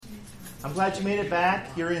I'm glad you made it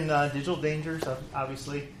back. You're in digital dangers,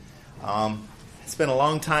 obviously. It's been a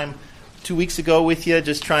long time. 2 weeks ago with you,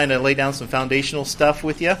 just trying to lay down some foundational stuff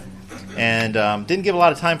with you, and didn't give a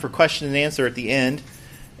lot of time for question and answer at the end.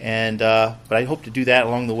 But I hope to do that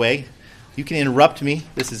along the way. You can interrupt me.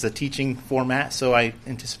 This is a teaching format, so I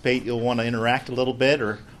anticipate you'll want to interact a little bit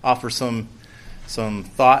or offer some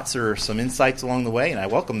thoughts or some insights along the way, and I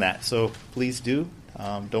welcome that. So please do.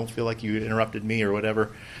 Don't feel like you interrupted me or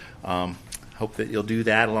whatever. Hope that you'll do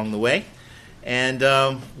that along the way.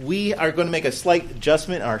 And we are going to make a slight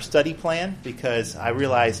adjustment in our study plan because I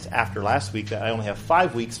realized after last week that I only have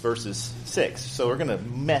 5 weeks versus 6. So we're going to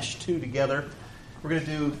mesh two together. We're going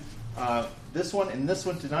to do this one and this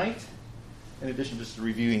one tonight, in addition just to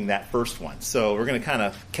reviewing that first one. So we're going to kind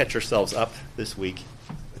of catch ourselves up this week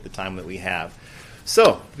with the time that we have.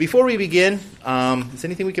 So before we begin, is there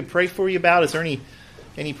anything we can pray for you about? Is there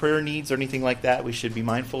any prayer needs or anything like that we should be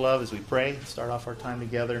mindful of as we pray? Start off our time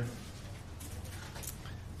together.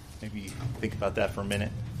 Maybe think about that for a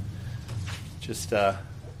minute. Just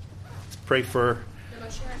pray for... The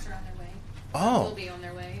Mosheras are on their way. Oh. Will be on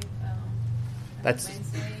their way. That's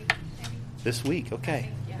Wednesday, maybe? This week, okay.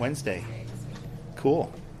 Think, yeah. Wednesday. This week.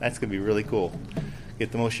 Cool. That's going to be really cool.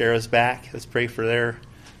 Get the Mosheras back. Let's pray for their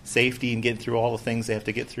safety and getting through all the things they have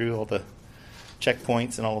to get through, all the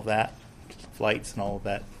checkpoints and all of that, flights and all of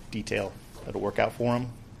that detail. That'll work out for them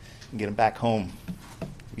and get them back home.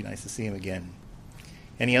 It'd be nice to see them again.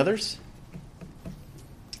 Any others?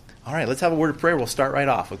 All right, let's have a word of prayer. We'll start right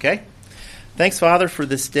off, okay? Thanks, Father, for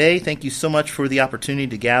this day. Thank you so much for the opportunity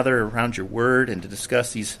to gather around your word and to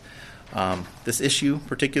discuss this issue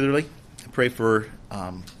particularly. I pray for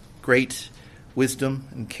great wisdom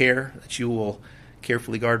and care, that you will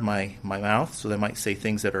carefully guard my mouth so that I might say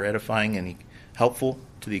things that are edifying and helpful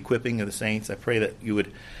to the equipping of the saints. I pray that you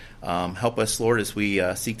would help us, Lord, as we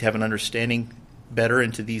seek to have an understanding better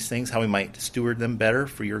into these things, how we might steward them better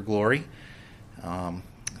for your glory,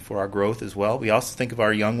 for our growth as well. We also think of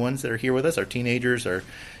our young ones that are here with us, our teenagers, our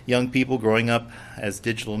young people growing up as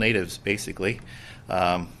digital natives, basically.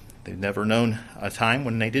 They've never known a time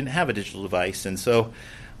when they didn't have a digital device. And so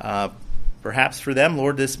perhaps for them,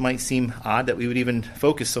 Lord, this might seem odd that we would even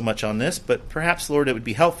focus so much on this, but perhaps, Lord, it would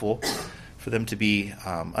be helpful for them to be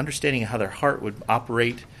understanding how their heart would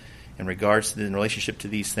operate in regards to the relationship to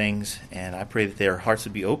these things, and I pray that their hearts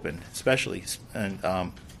would be open, especially, and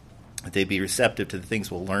that they'd be receptive to the things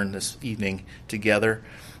we'll learn this evening together.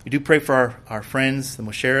 We do pray for our friends, the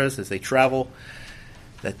Mosheras, as they travel,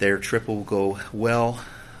 that their trip will go well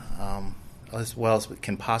as it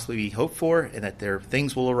can possibly be hoped for, and that their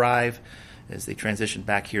things will arrive as they transition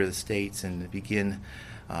back here to the States and begin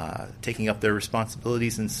taking up their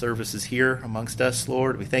responsibilities and services here amongst us,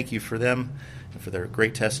 Lord. We thank you for them and for their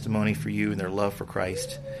great testimony for you and their love for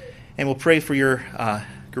Christ. And we'll pray for your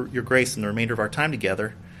grace in the remainder of our time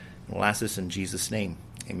together. And we'll ask this in Jesus' name.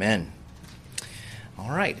 Amen.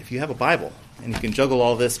 All right, if you have a Bible and you can juggle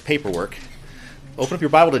all this paperwork, open up your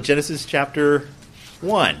Bible to Genesis chapter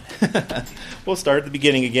 1. We'll start at the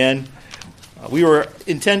beginning again. We were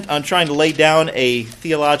intent on trying to lay down a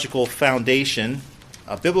theological foundation,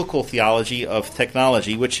 a biblical theology of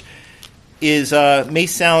technology, which is may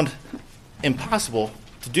sound impossible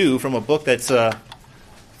to do from a book that's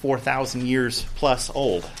 4,000 years plus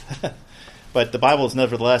old. But the Bible is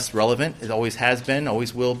nevertheless relevant. It always has been,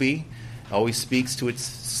 always will be. It always speaks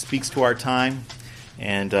to our time,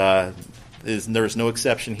 and there's no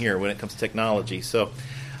exception here when it comes to technology. So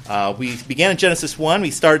we began in Genesis 1. We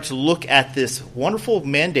started to look at this wonderful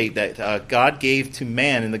mandate that God gave to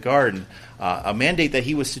man in the garden. A mandate that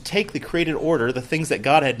he was to take the created order, the things that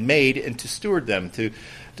God had made, and to steward them.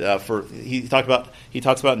 He talks about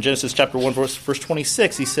in Genesis chapter 1, verse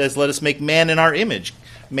 26. He says, "Let us make man in our image."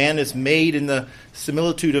 Man is made in the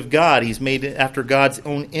similitude of God. He's made after God's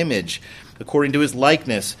own image, according to his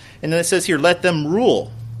likeness. And then it says here, "Let them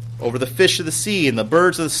rule over the fish of the sea and the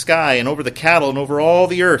birds of the sky, and over the cattle, and over all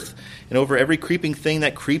the earth, and over every creeping thing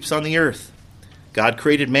that creeps on the earth." God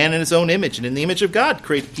created man in his own image, and in the image of God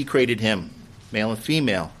he created him. Male and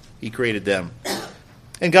female, he created them.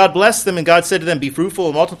 And God blessed them, and God said to them, "Be fruitful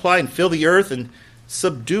and multiply and fill the earth and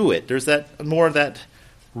subdue it." There's that more of that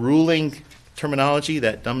ruling terminology,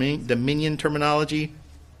 that dominion terminology,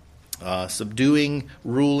 subduing,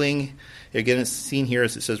 ruling. Again, it's seen here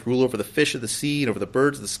as it says, "Rule over the fish of the sea and over the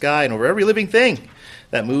birds of the sky and over every living thing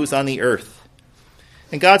that moves on the earth."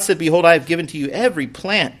 And God said, "Behold, I have given to you every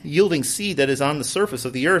plant yielding seed that is on the surface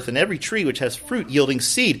of the earth, and every tree which has fruit yielding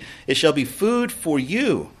seed. It shall be food for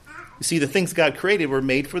you." You see, the things God created were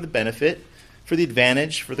made for the benefit, for the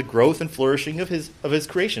advantage, for the growth and flourishing of his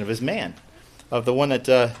creation, of his man. of the one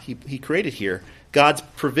that he created here. God's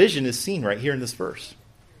provision is seen right here in this verse.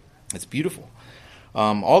 It's beautiful.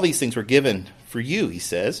 All these things were given for you, he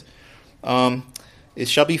says. It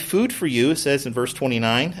shall be food for you, it says in verse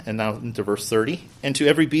 29, and now into verse 30, and to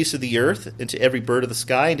every beast of the earth, and to every bird of the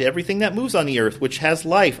sky, and to everything that moves on the earth, which has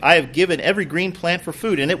life. I have given every green plant for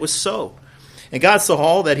food, and it was so. And God saw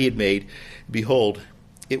all that he had made. Behold,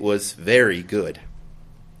 it was very good.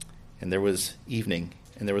 And there was evening,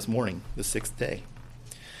 and there was morning, the sixth day.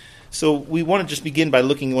 So we want to just begin by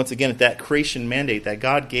looking once again at that creation mandate that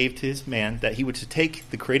God gave to his man, that he would to take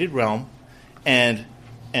the created realm and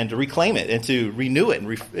to reclaim it, and to renew it,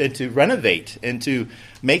 and to renovate, and to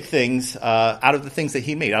make things out of the things that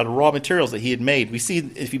he made, out of raw materials that he had made. We see,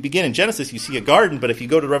 if you begin in Genesis, you see a garden, but if you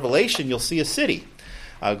go to Revelation, you'll see a city,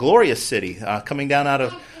 a glorious city coming down out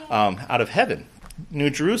of heaven, New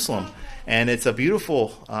Jerusalem, and it's a beautiful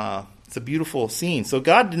scene. So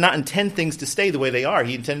God did not intend things to stay the way they are.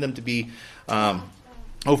 He intended them to be,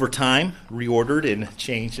 over time, reordered and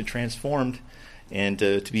changed and transformed, and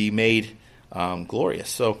to be made glorious.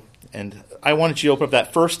 So, and I wanted you to open up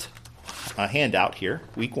that first handout here,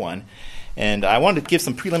 week 1, and I wanted to give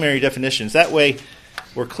some preliminary definitions. That way,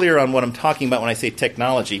 we're clear on what I'm talking about when I say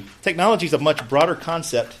technology. Technology is a much broader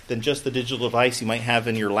concept than just the digital device you might have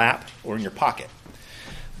in your lap or in your pocket.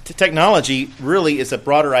 Technology really is a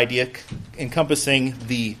broader idea encompassing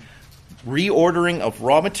the reordering of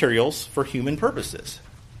raw materials for human purposes,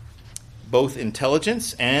 both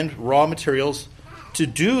intelligence and raw materials. To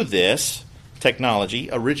do this, technology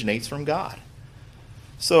originates from God.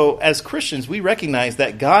 So as Christians, we recognize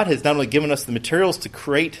that God has not only given us the materials to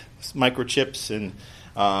create microchips and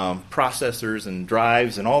processors and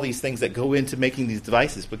drives and all these things that go into making these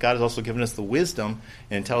devices, but God has also given us the wisdom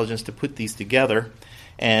and intelligence to put these together,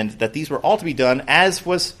 and that these were all to be done, as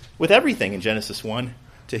was with everything in Genesis 1,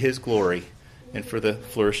 to his glory and for the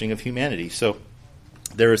flourishing of humanity. So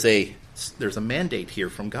there's a mandate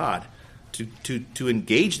here from God to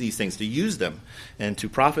engage these things, to use them, and to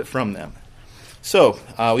profit from them. So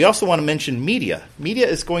we also want to mention media. Media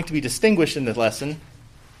is going to be distinguished in the lesson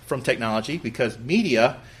from technology, because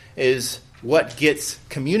media is what gets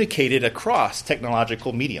communicated across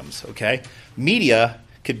technological mediums. Okay, media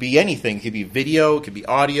could be anything. It could be video, it could be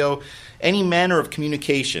audio, any manner of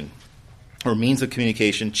communication or means of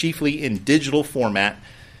communication, chiefly in digital format,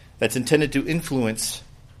 that's intended to influence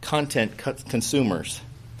content consumers.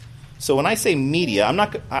 So when I say media, I'm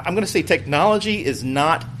going to say technology is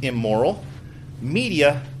not immoral.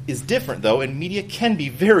 Media is different, though, and media can be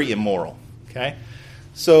very immoral. Okay,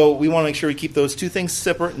 so we want to make sure we keep those two things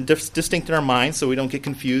separate and distinct in our minds, so we don't get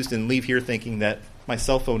confused and leave here thinking that my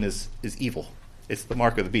cell phone is evil. It's the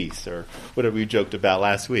mark of the beast, or whatever we joked about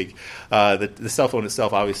last week. The cell phone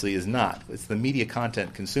itself obviously is not. It's the media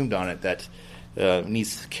content consumed on it that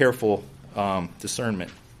needs careful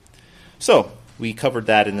discernment. So we covered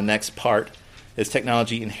that in the next part. Is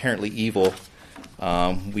technology inherently evil?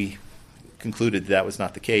 We concluded that was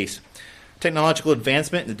not the case. Technological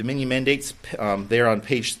advancement and the dominion mandates, there on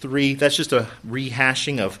page 3. That's just a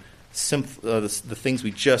rehashing of the things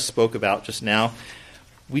we just spoke about just now.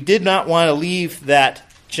 We did not want to leave that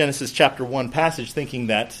Genesis chapter 1 passage thinking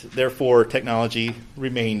that, therefore, technology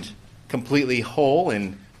remained completely whole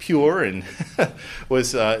and pure and it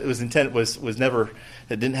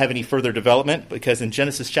didn't have any further development, because in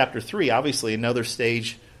Genesis chapter 3, obviously another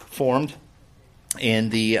stage formed in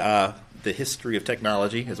the history of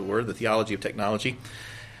technology, as it were, the theology of technology.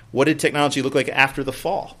 What did technology look like after the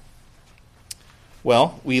fall?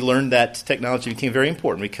 Well, we learned that technology became very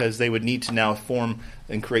important because they would need to now form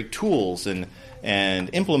and create tools and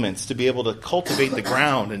implements to be able to cultivate the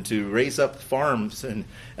ground and to raise up farms and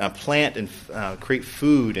plant and create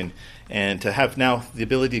food and to have now the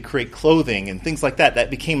ability to create clothing and things like that.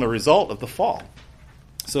 That became a result of the fall.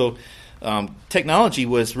 So technology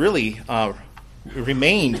was really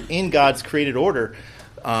remained in God's created order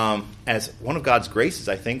as one of God's graces,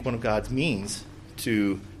 I think, one of God's means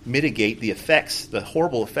to mitigate the effects, the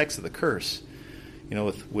horrible effects of the curse. You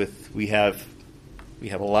know, we have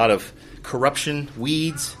a lot of corruption,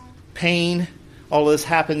 weeds, pain. All of this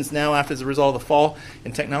happens now after as a result of the fall,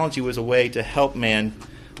 and technology was a way to help man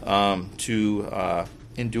to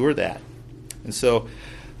endure that. And so,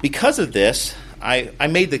 because of this, I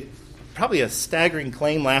made probably a staggering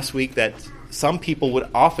claim last week that some people would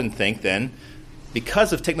often think then,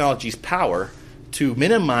 because of technology's power, to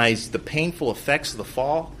minimize the painful effects of the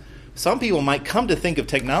fall, some people might come to think of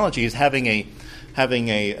technology as having an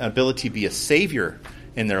ability to be a savior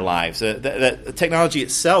in their lives. That technology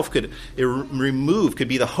itself could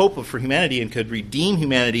be the hope for humanity and could redeem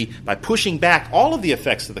humanity by pushing back all of the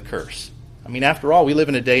effects of the curse. mean, after all, we live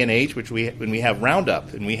in a day and age when we have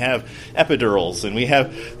Roundup and we have epidurals and we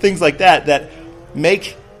have things like that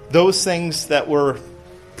make those things that were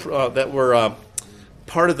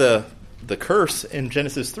part of the curse in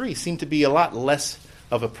Genesis 3 seem to be a lot less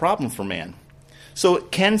of a problem for man. So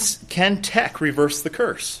can tech reverse the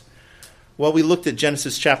curse? Well, we looked at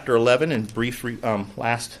Genesis chapter 11 in brief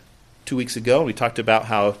last 2 weeks ago. We talked about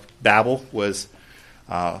how Babel was,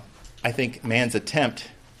 I think, man's attempt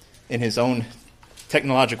in his own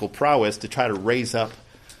technological prowess to try to raise up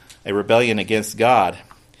a rebellion against God.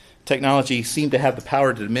 Technology seemed to have the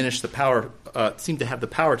power to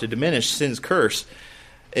diminish sin's curse.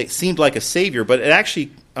 It seemed like a savior, but it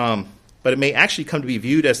may actually come to be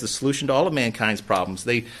viewed as the solution to all of mankind's problems.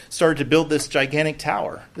 They started to build this gigantic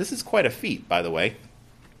tower. This is quite a feat, by the way,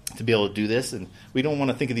 to be able to do this. And we don't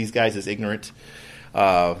want to think of these guys as ignorant,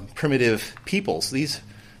 primitive peoples. These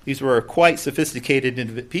were quite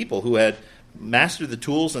sophisticated people who had mastered the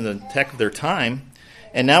tools and the tech of their time,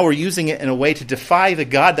 and now were using it in a way to defy the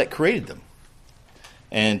God that created them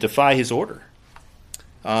and defy his order.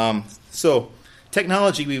 So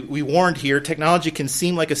technology, we warned here, technology can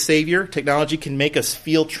seem like a savior. Technology can make us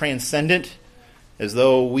feel transcendent, as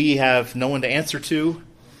though we have no one to answer to.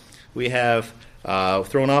 We have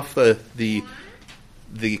thrown off the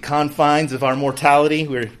confines of our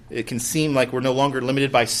mortality. It can seem like we're no longer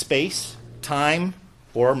limited by space, time,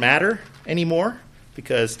 or matter anymore,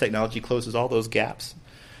 because technology closes all those gaps.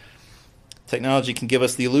 Technology can give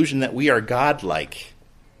us the illusion that we are God-like,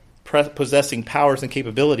 possessing powers and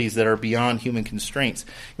capabilities that are beyond human constraints.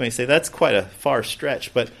 You may say that's quite a far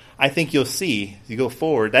stretch, but I think you'll see as you go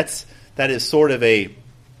forward that is sort of a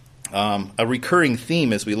recurring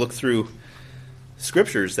theme as we look through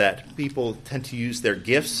scriptures, that people tend to use their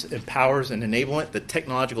gifts and powers and enablement, the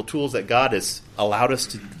technological tools that God has allowed us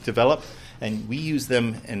to develop, and we use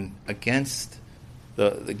them against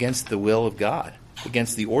the will of God,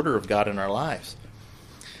 against the order of God in our lives.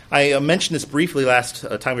 I mentioned this briefly last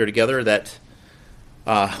time we were together, that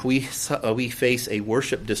we face a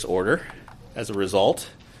worship disorder as a result.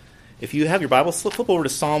 If you have your Bible, flip over to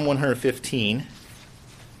Psalm 115,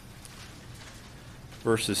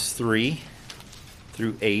 verses 3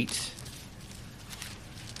 through 8.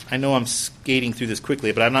 I know I'm skating through this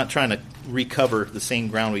quickly, but I'm not trying to recover the same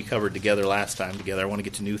ground we covered together last time together. I want to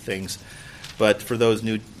get to new things. But for those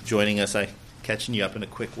new joining us, I'm catching you up in a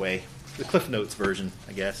quick way. The Cliff Notes version,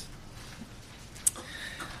 I guess.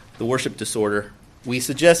 The worship disorder. We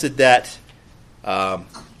suggested that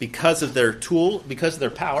because of their tool, because of their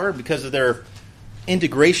power, because of their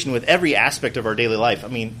integration with every aspect of our daily life. I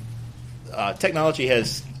mean, technology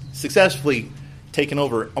has successfully taken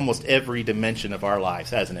over almost every dimension of our lives,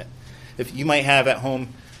 hasn't it? If you might have at home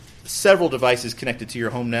several devices connected to your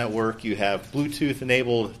home network, you have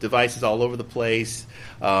Bluetooth-enabled devices all over the place.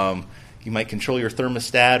 You might control your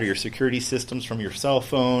thermostat or your security systems from your cell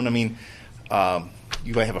phone. I mean,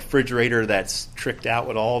 you might have a refrigerator that's tricked out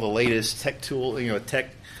with all the latest tech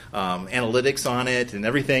analytics on it and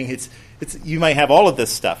everything. You might have all of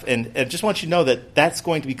this stuff, and I just want you to know that that's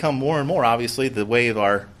going to become more and more, obviously, the way of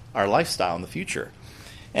our lifestyle in the future.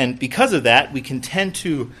 And because of that, we can tend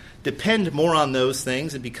to depend more on those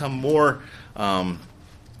things and become more,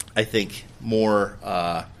 I think, more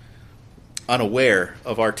unaware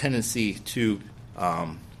of our tendency to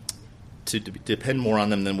depend more on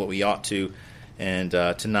them than what we ought to, and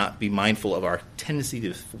to not be mindful of our tendency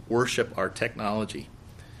to worship our technology.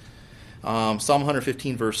 Psalm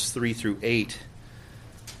 115, verse 3 through 8.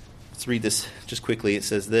 Let's read this just quickly. It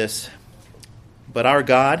says this: "But our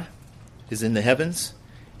God is in the heavens,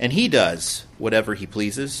 and he does whatever he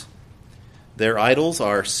pleases. Their idols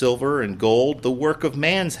are silver and gold, the work of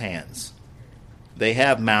man's hands. They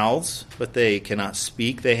have mouths, but they cannot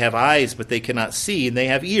speak. They have eyes, but they cannot see. And they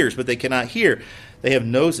have ears, but they cannot hear. They have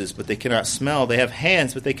noses, but they cannot smell. They have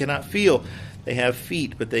hands, but they cannot feel. They have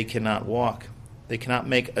feet, but they cannot walk. They cannot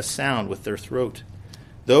make a sound with their throat.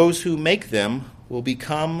 Those who make them will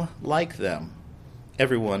become like them,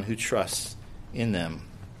 everyone who trusts in them."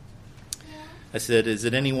 I said, is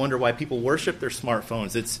it any wonder why people worship their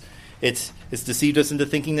smartphones? It's deceived us into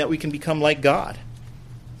thinking that we can become like God.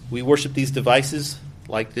 We worship these devices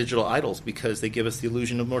like digital idols because they give us the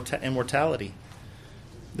illusion of immortality.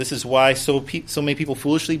 This is why so many people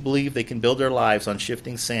foolishly believe they can build their lives on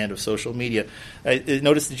shifting sand of social media.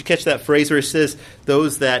 Notice, did you catch that phrase where it says,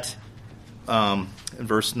 those that, in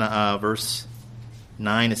verse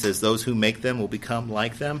 9, it says, those who make them will become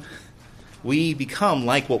like them? We become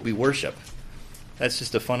like what we worship. That's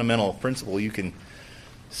just a fundamental principle you can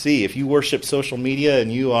see. If you worship social media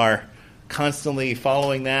and you are constantly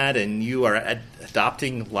following that and you are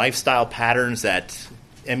adopting lifestyle patterns that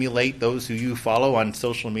emulate those who you follow on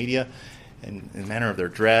social media in the manner of their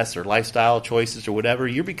dress or lifestyle choices or whatever,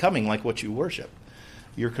 you're becoming like what you worship.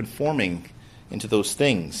 You're conforming into those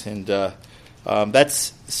things. And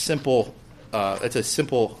that's simple. That's a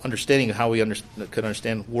simple understanding of how we could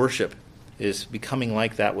understand worship, is becoming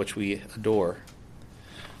like that which we adore.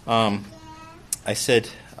 I said,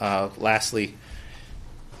 lastly,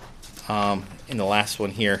 in the last one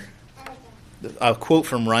here, a quote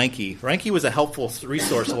from Reinke. Reinke was a helpful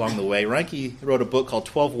resource along the way. Reinke wrote a book called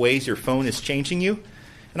 12 Ways Your Phone is Changing You.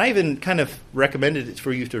 And I even kind of recommended it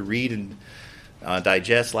for you to read and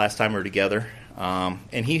digest last time we were together.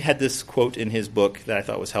 And he had this quote in his book that I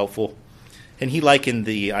thought was helpful. And he likened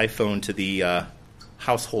the iPhone to the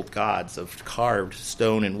household gods of carved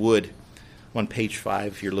stone and wood. On page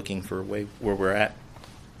 5, if you're looking for where we're at.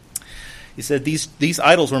 He said, these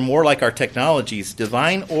idols were more like our technologies,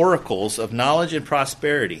 divine oracles of knowledge and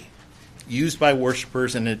prosperity, used by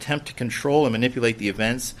worshipers in an attempt to control and manipulate the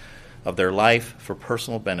events of their life for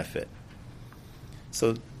personal benefit.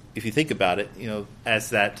 So if you think about it,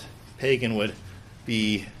 as that pagan would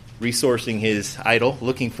be resourcing his idol,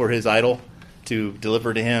 looking for his idol to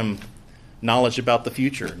deliver to him knowledge about the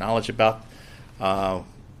future, knowledge about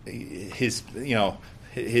his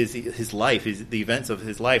life, the events of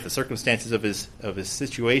his life, the circumstances of his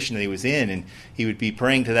situation that he was in, and he would be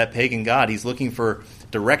praying to that pagan god. He's looking for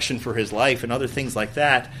direction for his life and other things like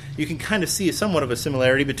that. You can kind of see somewhat of a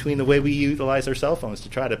similarity between the way we utilize our cell phones to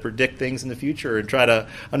try to predict things in the future and try to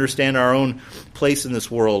understand our own place in this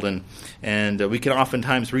world. And we can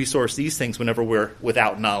oftentimes resource these things whenever we're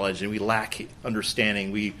without knowledge and we lack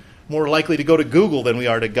understanding. We more likely to go to Google than we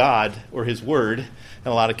are to God or His Word in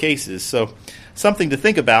a lot of cases. So something to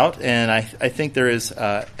think about, and I think there is,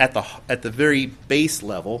 at the very base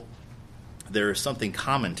level, there is something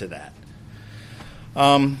common to that.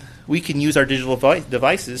 We can use our digital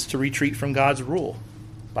devices to retreat from God's rule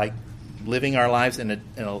by living our lives in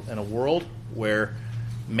a world where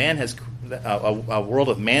man has a world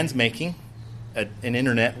of man's making, an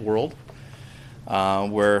internet world,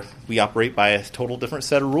 where we operate by a total different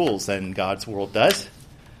set of rules than God's world does.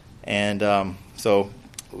 And so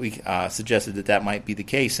we suggested that might be the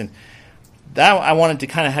case. And that I wanted to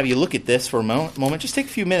kind of have you look at this for a moment. Just take a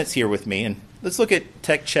few minutes here with me, and let's look at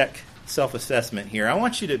tech check self-assessment here. I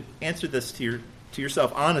want you to answer this to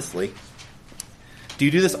yourself honestly. Do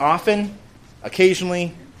you do this often,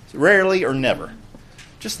 occasionally, rarely, or never?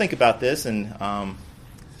 Just think about this and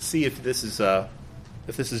see if this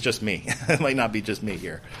is just me. It might not be just me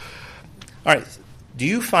here. All right. Do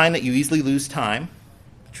you find that you easily lose time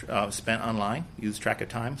spent online? Use track of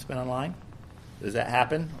time spent online? Does that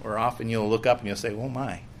happen? Or often you'll look up and you'll say, "Oh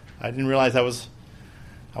my, I didn't realize I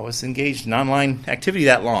was engaged in online activity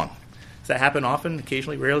that long." Does that happen often,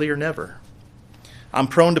 occasionally, rarely, or never? I'm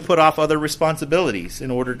prone to put off other responsibilities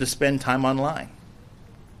in order to spend time online.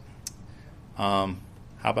 How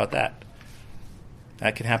about that?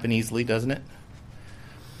 That can happen easily, doesn't it?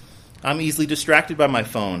 I'm easily distracted by my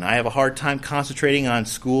phone. I have a hard time concentrating on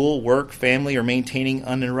school, work, family, or maintaining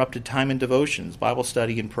uninterrupted time in devotions, Bible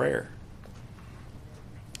study, and prayer.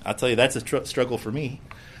 I'll tell you, that's a struggle for me.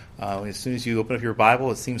 As soon as you open up your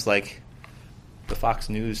Bible, it seems like the Fox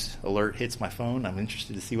News alert hits my phone. I'm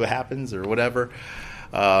interested to see what happens or whatever.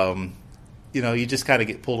 You just kind of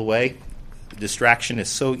get pulled away. Distraction is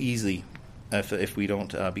so easy if we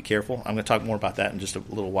don't be careful. I'm going to talk more about that in just a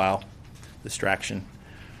little while. Distraction.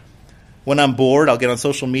 When I'm bored, I'll get on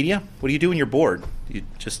social media. What do you do when you're bored? You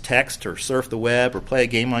just text or surf the web or play a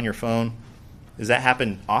game on your phone. Does that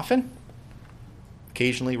happen often?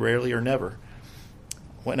 Occasionally, rarely, or never.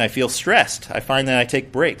 When I feel stressed, I find that I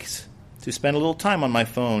take breaks to spend a little time on my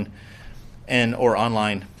phone or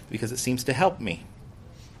online because it seems to help me.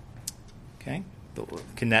 Okay?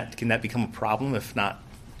 Can that become a problem if not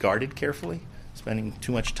guarded carefully? Spending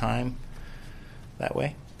too much time that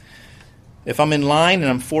way? If I'm in line and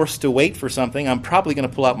I'm forced to wait for something, I'm probably going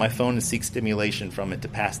to pull out my phone and seek stimulation from it to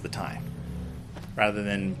pass the time, rather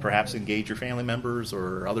than perhaps engage your family members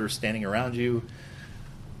or others standing around you.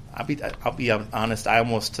 I'll be honest. I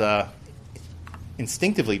almost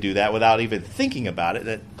instinctively do that without even thinking about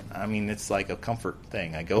it. It's like a comfort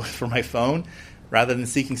thing. I go for my phone rather than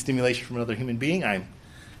seeking stimulation from another human being. I'm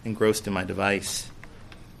engrossed in my device.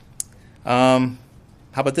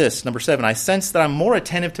 How about this? Number 7, I sense that I'm more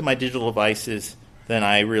attentive to my digital devices than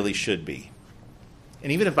I really should be.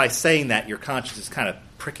 And even if by saying that your conscience is kind of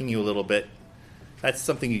pricking you a little bit, that's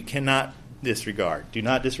something you cannot disregard. Do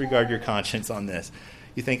not disregard your conscience on this.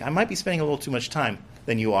 You think, I might be spending a little too much time.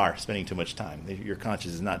 then you are spending too much time. Your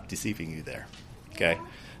conscience is not deceiving you there. Okay?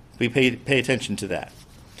 We pay attention to that.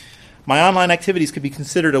 My online activities could be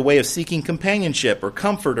considered a way of seeking companionship or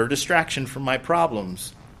comfort or distraction from my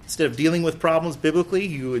problems. Instead of dealing with problems biblically,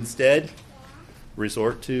 you instead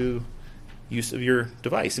resort to use of your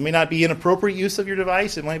device. It may not be inappropriate use of your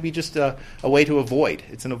device. It might be just a way to avoid.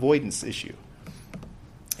 It's an avoidance issue.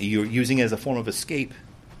 You're using it as a form of escape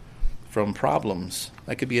from problems.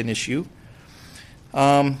 That could be an issue.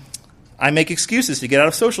 I make excuses to get out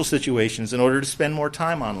of social situations in order to spend more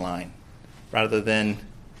time online rather than,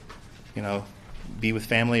 be with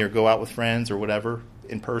family or go out with friends or whatever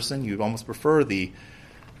in person. You'd almost prefer the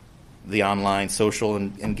online social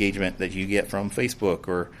engagement that you get from Facebook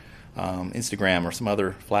or Instagram or some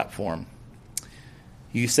other platform.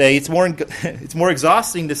 You say it's more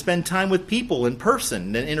exhausting to spend time with people in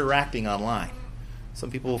person than interacting online.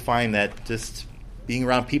 Some people find that just being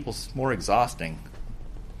around people is more exhausting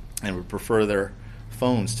and would prefer their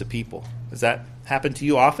phones to people. Does that happen to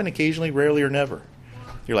you often, occasionally, rarely, or never?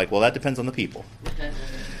 You're like, well, that depends on the people.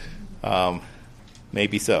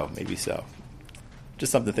 Maybe so.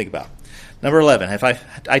 Just something to think about. Number 11,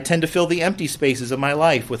 I tend to fill the empty spaces of my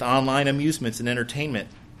life with online amusements and entertainment,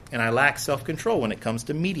 and I lack self-control when it comes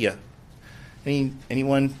to media.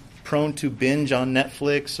 Anyone prone to binge on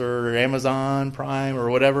Netflix or Amazon Prime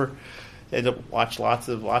or whatever, end up watch lots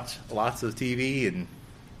of TV and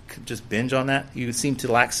just binge on that? You seem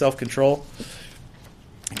to lack self-control.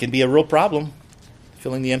 It can be a real problem,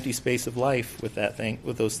 filling the empty space of life with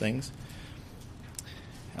those things.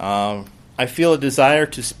 I feel a desire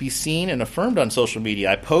to be seen and affirmed on social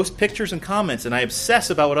media. I post pictures and comments, and I obsess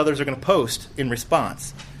about what others are going to post in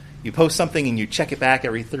response. You post something and you check it back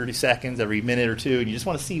every 30 seconds, every minute or two, and you just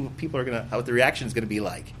want to see what the reaction is going to be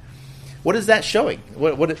like. What is that showing?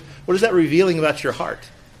 What is that revealing about your heart?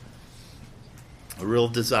 A real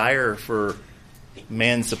desire for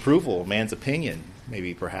man's approval, man's opinion,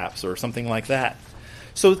 maybe perhaps, or something like that.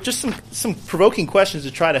 So just some provoking questions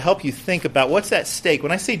to try to help you think about what's at stake.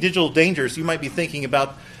 When I say digital dangers, you might be thinking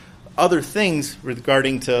about other things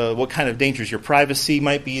regarding to what kind of dangers. Your privacy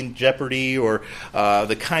might be in jeopardy, or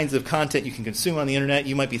the kinds of content you can consume on the internet.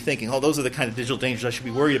 You might be thinking, oh, those are the kind of digital dangers I should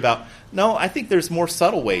be worried about. No, I think there's more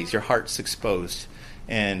subtle ways your heart's exposed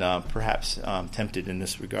and perhaps tempted in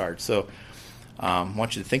this regard. So I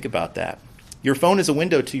want you to think about that. Your phone is a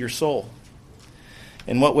window to your soul.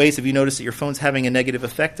 In what ways have you noticed that your phone's having a negative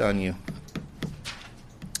effect on you?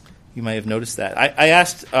 You might have noticed that. I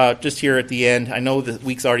asked just here at the end, I know the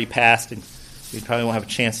week's already passed, and we probably won't have a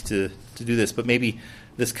chance to do this, but maybe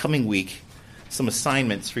this coming week, some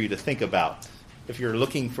assignments for you to think about. If you're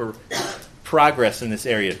looking for progress in this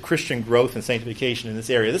area, Christian growth and sanctification in this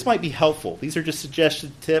area, this might be helpful. These are just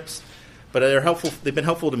suggested tips, but they're helpful. They've been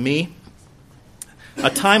helpful to me. A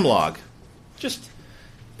time log. Just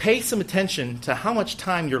pay some attention to how much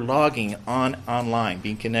time you're logging online,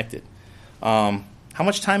 being connected. How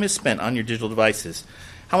much time is spent on your digital devices?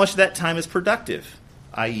 How much of that time is productive?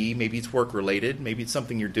 I.e., maybe it's work-related, maybe it's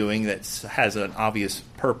something you're doing that has an obvious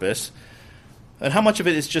purpose. And how much of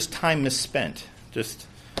it is just time misspent? Just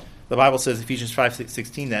the Bible says, Ephesians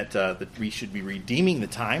 5:16, that we should be redeeming the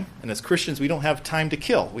time. And as Christians, we don't have time to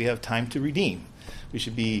kill. We have time to redeem. We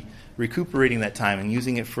should be recuperating that time and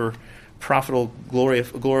using it for profitable,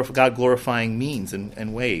 God-glorifying means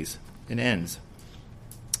and ways and ends.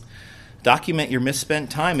 Document your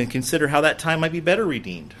misspent time and consider how that time might be better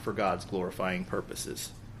redeemed for God's glorifying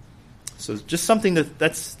purposes. So just something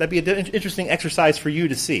that'd be an interesting exercise for you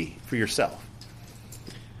to see for yourself.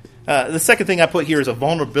 The second thing I put here is a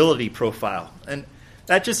vulnerability profile. And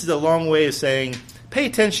that just is a long way of saying, pay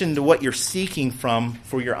attention to what you're seeking from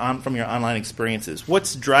your online experiences.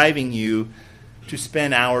 What's driving you to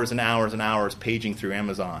spend hours and hours and hours paging through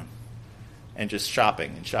Amazon and just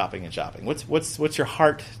shopping and shopping and shopping? What's your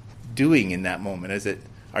heart doing in that moment?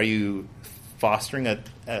 Are you fostering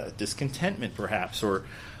a discontentment perhaps, or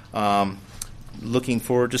looking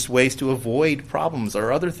for just ways to avoid problems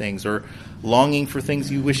or other things, or longing for things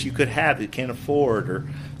you wish you could have that you can't afford, or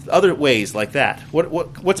other ways like that?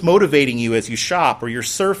 What's motivating you as you shop, or you're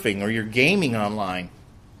surfing, or you're gaming online?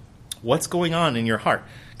 What's going on in your heart?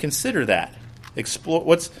 Consider that. Explore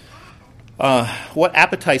what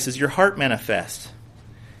appetites does your heart manifest?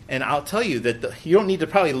 And I'll tell you that you don't need to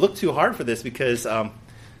probably look too hard for this, because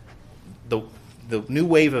the new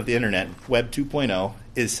wave of the internet, Web 2.0,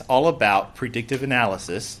 is all about predictive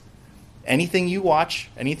analysis. Anything you watch,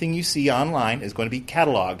 anything you see online is going to be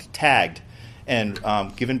cataloged, tagged, and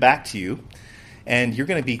given back to you. And you're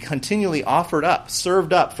going to be continually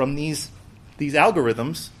served up from these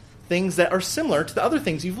algorithms, things that are similar to the other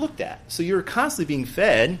things you've looked at. So you're constantly being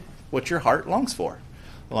fed what your heart longs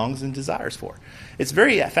and desires for. It's a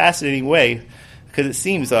very fascinating way because it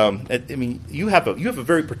seems, you have a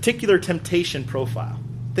very particular temptation profile.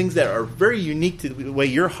 Things that are very unique to the way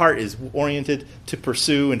your heart is oriented to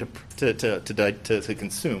pursue and to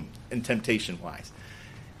consume, and temptation-wise.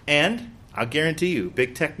 And I'll guarantee you,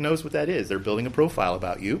 big tech knows what that is. They're building a profile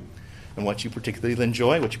about you and what you particularly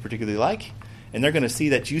enjoy, what you particularly like, and they're going to see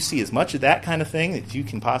that you see as much of that kind of thing that you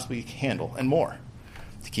can possibly handle and more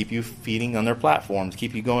to keep you feeding on their platforms,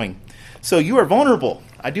 keep you going. So you are vulnerable.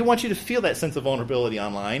 I do want you to feel that sense of vulnerability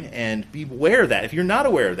online and be aware of that. If you're not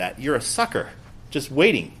aware of that, you're a sucker just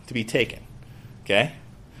waiting to be taken. Okay?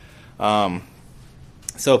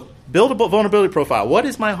 So build a vulnerability profile. What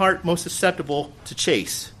is my heart most susceptible to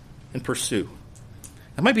chase and pursue?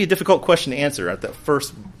 That might be a difficult question to answer at the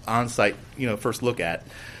first on-site, first look at.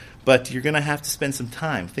 But you're going to have to spend some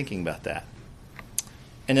time thinking about that.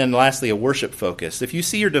 And then lastly, a worship focus. If you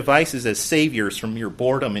see your devices as saviors from your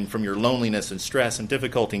boredom and from your loneliness and stress and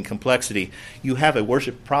difficulty and complexity, you have a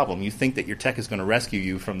worship problem. You think that your tech is going to rescue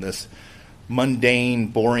you from this mundane,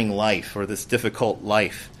 boring life or this difficult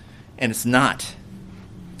life. And it's not.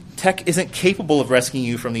 Tech isn't capable of rescuing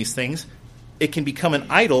you from these things. It can become an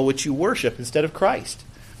idol which you worship instead of Christ.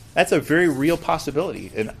 That's a very real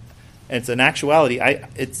possibility. And it's an actuality.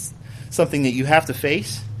 It's something that you have to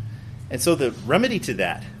face. And so the remedy to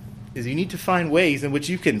that is you need to find ways in which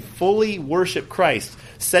you can fully worship Christ.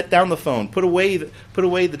 Set down the phone, put away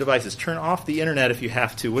the devices, turn off the internet if you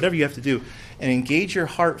have to, whatever you have to do, and engage your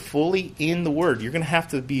heart fully in the Word. You're going to have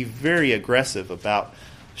to be very aggressive about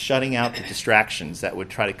shutting out the distractions that would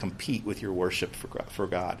try to compete with your worship for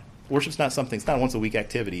God. Worship's not something, it's not a once-a-week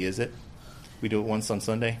activity, is it? We do it once on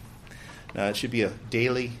Sunday. It should be a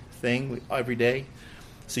daily thing every day.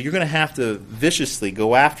 So you're going to have to viciously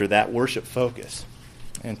go after that worship focus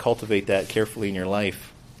and cultivate that carefully in your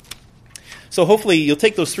life. So hopefully you'll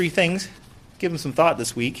take those three things, give them some thought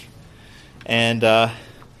this week, and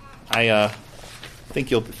I think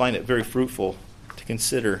you'll find it very fruitful to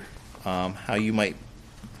consider how you might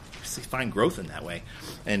find growth in that way.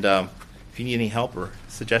 And if you need any help or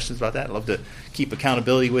suggestions about that, I'd love to keep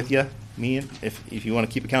accountability with you. If you want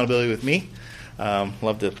to keep accountability with me,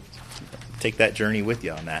 love to take that journey with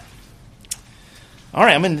you on that. All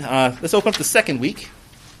right, let's open up the second week.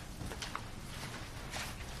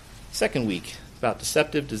 Second week, about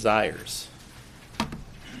deceptive desires.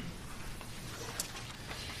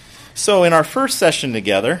 So in our first session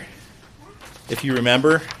together, if you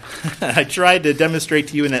remember, I tried to demonstrate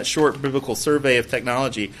to you in that short biblical survey of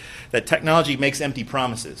technology that technology makes empty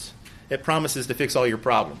promises. It promises to fix all your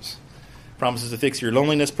problems. It promises to fix your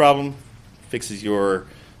loneliness problem, fixes your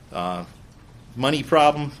money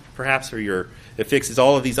problem, perhaps, or it fixes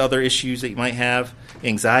all of these other issues that you might have,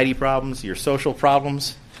 anxiety problems, your social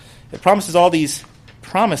problems. It promises all these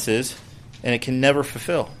promises, and it can never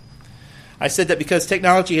fulfill. I said that because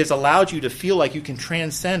technology has allowed you to feel like you can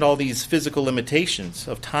transcend all these physical limitations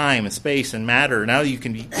of time and space and matter, now you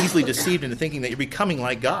can be easily deceived into thinking that you're becoming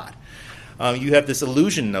like God. You have this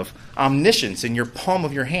illusion of omniscience in your palm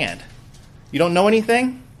of your hand. You don't know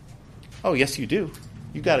anything? Oh, yes, you do.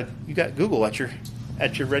 You got Google at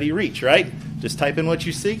your ready reach, right? Just type in what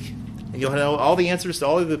you seek, and you'll know all the answers to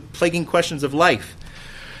all of the plaguing questions of life.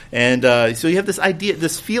 And so you have this idea,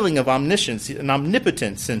 this feeling of omniscience and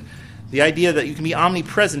omnipotence, and the idea that you can be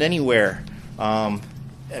omnipresent anywhere.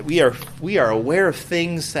 We are aware of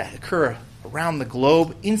things that occur around the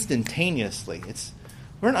globe instantaneously.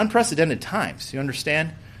 We're in unprecedented times. You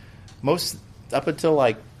understand? Most up until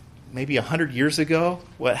maybe 100 years ago,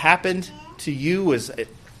 what happened to you was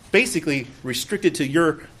basically restricted to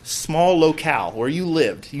your small locale where you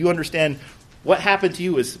lived. You understand what happened to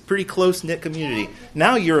you was a pretty close-knit community.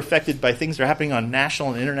 Now you're affected by things that are happening on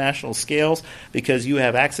national and international scales because you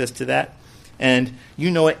have access to that, and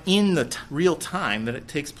you know it in the real time that it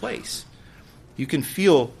takes place. You can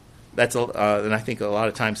feel and I think a lot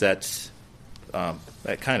of times that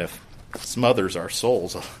kind of smothers our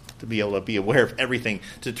souls to be able to be aware of everything,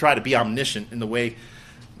 to try to be omniscient in the way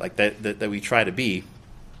like that we try to be.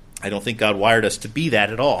 I don't think God wired us to be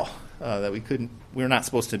that at all. That we're not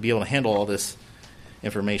supposed to be able to handle all this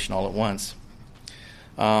information all at once.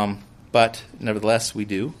 But nevertheless, we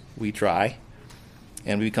do. We try.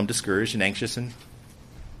 And we become discouraged and anxious and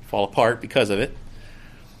fall apart because of it.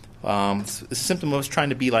 It's a symptom of us trying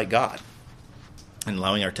to be like God and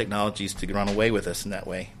allowing our technologies to run away with us in that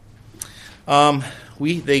way.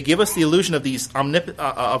 They give us the illusion of these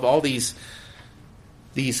of all these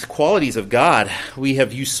these qualities of God. We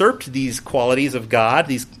have usurped these qualities of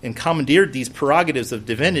God, and commandeered these prerogatives of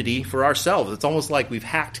divinity for ourselves. It's almost like we've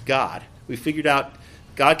hacked God. We figured out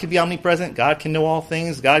God can be omnipresent, God can know all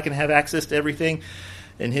things, God can have access to everything,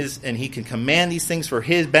 and he can command these things for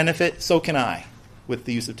his benefit. So can I, with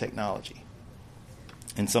the use of technology.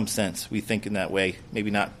 In some sense, we think in that way.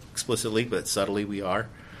 Maybe not explicitly, but subtly we are.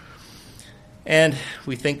 And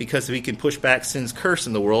we think because we can push back sin's curse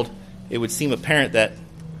in the world, it would seem apparent that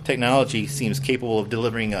technology seems capable of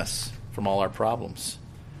delivering us from all our problems.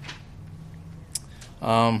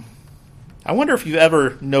 I wonder if you've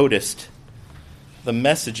ever noticed the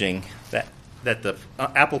messaging that the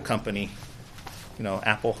Apple company,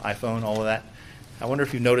 Apple, iPhone, all of that. I wonder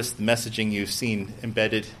if you've noticed the messaging you've seen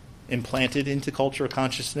implanted into cultural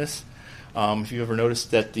consciousness. If you ever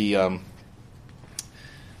noticed that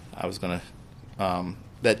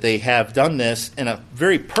that they have done this in a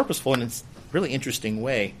very purposeful and it's really interesting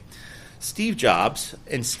way. Steve Jobs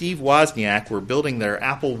and Steve Wozniak were building their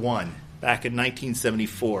Apple I back in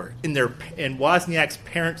 1974 in Wozniak's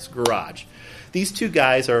parents' garage. These two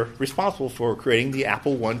guys are responsible for creating the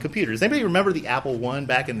Apple I computer. Does anybody remember the Apple I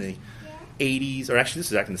back in the 80s? Or actually,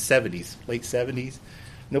 this is back in the 70s, late 70s.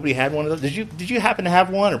 Nobody had one of those. Did you happen to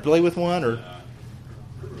have one or play with one? Or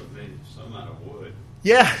made some out of wood.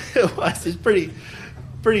 Yeah, it was. It's pretty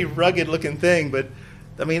rugged looking thing, but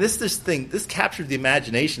I mean, this captured the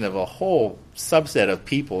imagination of a whole subset of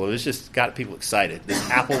people. It was just got people excited. This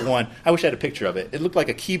Apple I. I wish I had a picture of it. It looked like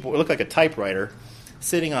a keyboard. It looked like a typewriter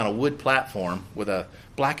sitting on a wood platform with a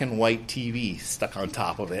black and white TV stuck on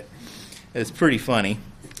top of it. It's pretty funny,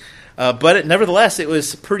 but nevertheless, it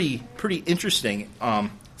was pretty interesting.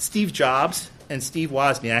 Steve Jobs and Steve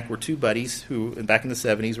Wozniak were two buddies who, back in the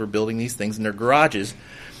 70s, were building these things in their garages.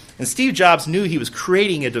 And Steve Jobs knew he was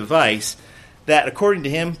creating a device that, according to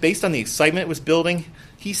him, based on the excitement it was building,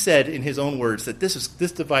 he said in his own words that this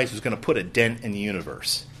device was going to put a dent in the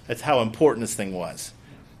universe. That's how important this thing was.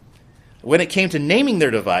 When it came to naming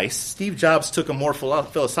their device, Steve Jobs took a more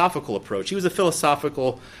philosophical approach. He was a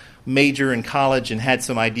philosophical major in college and had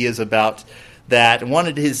some ideas about that, and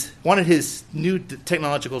wanted his new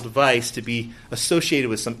technological device to be associated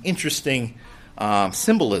with some interesting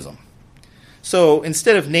symbolism. So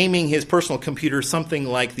instead of naming his personal computer something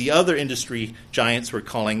like the other industry giants were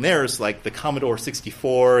calling theirs, like the Commodore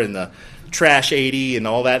 64 and the Trash 80 and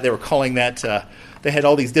all that, they were calling that, they had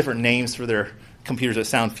all these different names for their computers that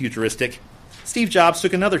sound futuristic. Steve Jobs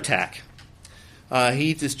took another tack.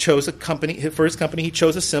 He just chose for his company, he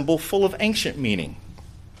chose a symbol full of ancient meaning.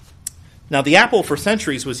 Now, the apple for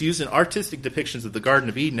centuries was used in artistic depictions of the Garden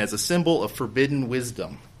of Eden as a symbol of forbidden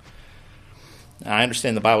wisdom. Now, I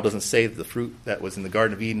understand the Bible doesn't say that the fruit that was in the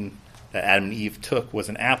Garden of Eden that Adam and Eve took was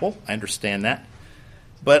an apple. I understand that.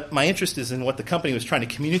 But my interest is in what the company was trying to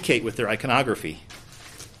communicate with their iconography.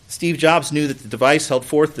 Steve Jobs knew that the device held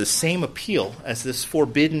forth the same appeal as this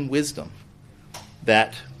forbidden wisdom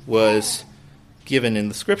that was given in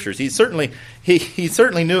the Scriptures. He certainly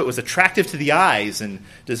knew it was attractive to the eyes and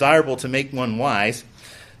desirable to make one wise.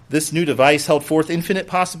 This new device held forth infinite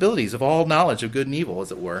possibilities of all knowledge of good and evil,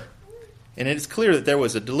 as it were. And it is clear that there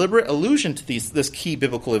was a deliberate allusion to this key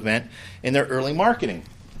biblical event in their early marketing.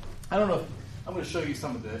 I don't know. I'm going to show you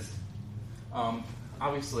some of this.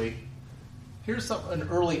 Obviously, here's an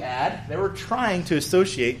early ad. They were trying to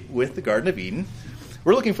associate with the Garden of Eden.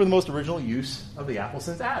 We're looking for the most original use of the apple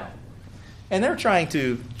since Adam. And they're trying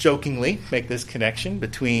to jokingly make this connection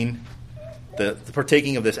between the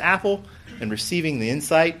partaking of this apple and receiving the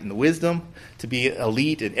insight and the wisdom to be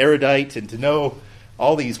elite and erudite and to know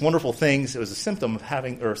all these wonderful things. It was a symptom of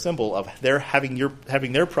having, or a symbol of their having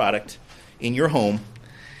their product in your home.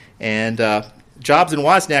 And Jobs and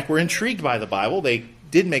Wozniak were intrigued by the Bible. They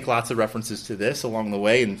did make lots of references to this along the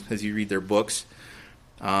way, and as you read their books,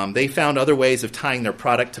 they found other ways of tying their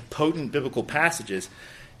product to potent biblical passages.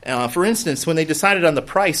 For instance, when they decided on the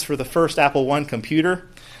price for the first Apple I computer,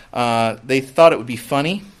 they thought it would be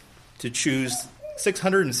funny to choose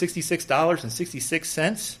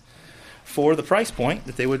 $666.66 for the price point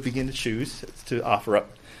that they would begin to choose to offer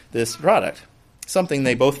up this product, something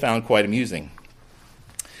they both found quite amusing.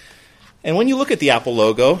 And when you look at the Apple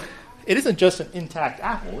logo, it isn't just an intact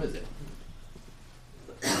apple, is it?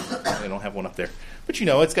 They don't have one up there. But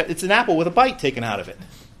it's an apple with a bite taken out of it.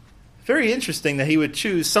 Very interesting that he would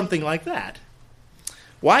choose something like that.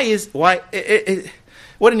 What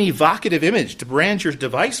an evocative image to brand your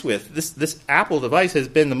device with. This Apple device has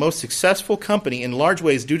been the most successful company in large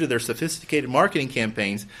ways due to their sophisticated marketing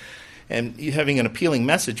campaigns and having an appealing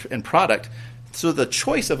message and product. So the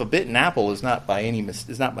choice of a bitten apple is not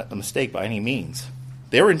a mistake by any means.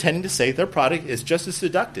 they were intending to say their product is just as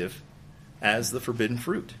seductive as the forbidden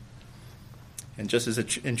fruit, and just as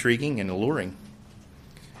intriguing and alluring.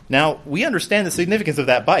 Now, we understand the significance of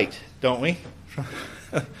that bite, don't we?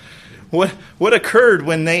 What occurred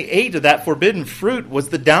when they ate of that forbidden fruit was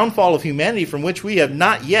the downfall of humanity, from which we have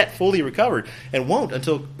not yet fully recovered, and won't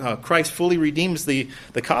until Christ fully redeems the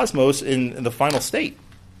cosmos in the final state.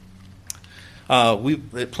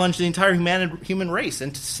 It plunged the entire human race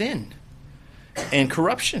into sin and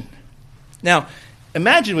corruption. Now,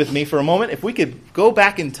 imagine with me for a moment if we could go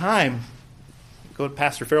back in time, go to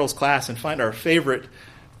Pastor Farrell's class and find our favorite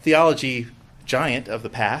theology giant of the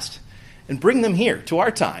past and bring them here to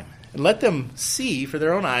our time and let them see for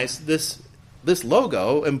their own eyes this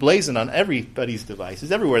logo emblazoned on everybody's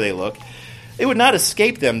devices, everywhere they look. It would not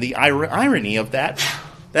escape them the irony of that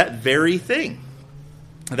very thing,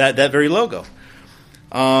 that very logo.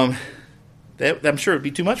 I'm sure it would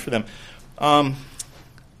be too much for them.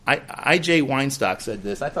 I.J. Weinstock said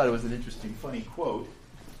this. I thought it was an interesting, funny quote.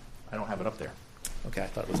 I don't have it up there. Okay, I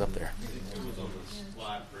thought it was up there. It was on the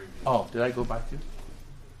slide previous. Oh, did I go back to?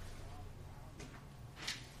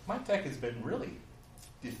 My tech has been really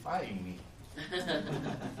defying me.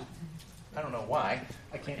 I don't know why.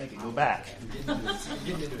 I can't make it go back.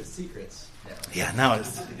 Getting into his secrets. Yeah, now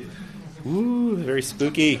it's very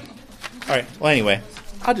spooky. All right. Well, anyway,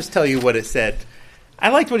 I'll just tell you what it said. I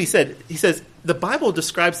liked what he said. He says, the Bible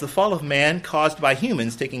describes the fall of man caused by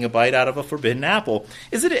humans taking a bite out of a forbidden apple.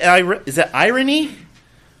 Is it irony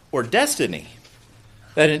or destiny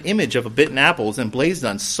that an image of a bitten apple is emblazoned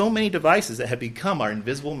on so many devices that have become our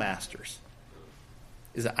invisible masters?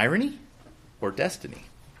 Is it irony or destiny?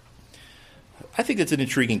 I think it's an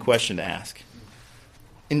intriguing question to ask.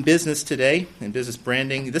 In business today, in business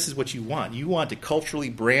branding, this is what you want. You want to culturally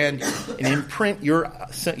brand and imprint your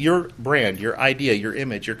brand, your idea, your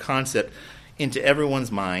image, your concept into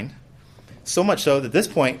everyone's mind. So much so that at this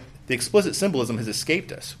point, the explicit symbolism has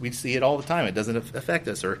escaped us. We see it all the time. It doesn't affect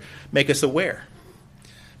us or make us aware.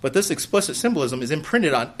 But this explicit symbolism is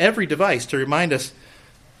imprinted on every device to remind us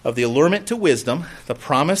of the allurement to wisdom, the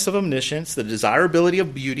promise of omniscience, the desirability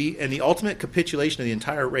of beauty, and the ultimate capitulation of the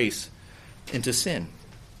entire race into sin.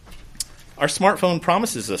 Our smartphone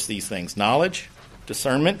promises us these things: knowledge,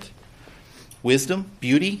 discernment, wisdom,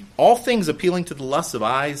 beauty, all things appealing to the lust of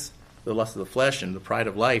eyes, the lust of the flesh, and the pride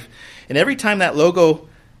of life. And every time that logo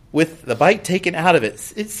with the bite taken out of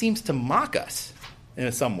it, it seems to mock us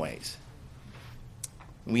in some ways.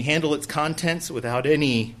 We handle its contents without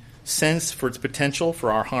any sense for its potential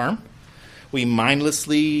for our harm. We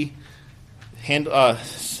mindlessly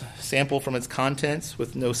sample from its contents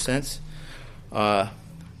with no sense.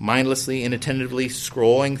 Mindlessly, inattentively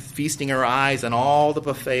scrolling, feasting our eyes on all the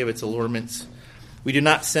buffet of its allurements. We do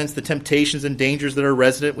not sense the temptations and dangers that are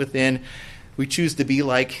resident within. We choose to be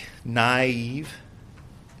like naive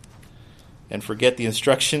and forget the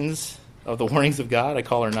instructions of the warnings of God. I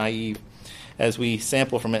call her naive. As we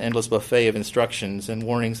sample from an endless buffet of instructions and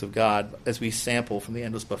warnings of God, as we sample from the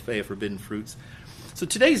endless buffet of forbidden fruits. So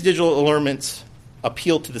today's digital allurements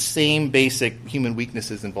appeal to the same basic human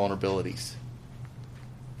weaknesses and vulnerabilities.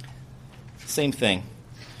 Same thing.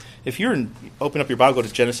 If open up your Bible, go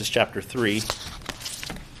to Genesis chapter 3.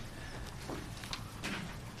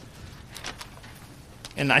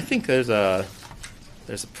 And I think there's a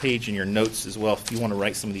page in your notes as well if you want to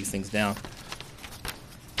write some of these things down.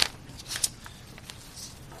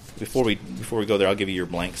 Before we go there, I'll give you your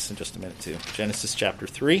blanks in just a minute too. Genesis chapter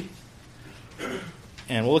 3.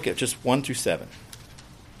 And we'll look at just 1 through 7.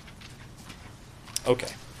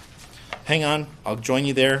 Okay. Hang on. I'll join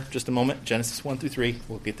you there just a moment. Genesis 1 through 3.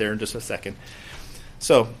 We'll get there in just a second.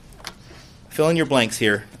 So, fill in your blanks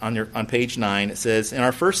here on page 9. It says, in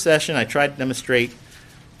our first session, I tried to demonstrate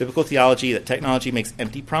biblical theology that technology makes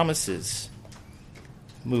empty promises.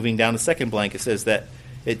 Moving down the second blank, it says that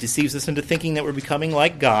it deceives us into thinking that we're becoming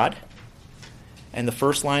like God. And the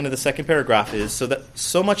first line of the second paragraph is,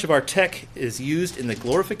 so much of our tech is used in the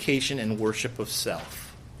glorification and worship of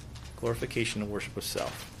self. Glorification and worship of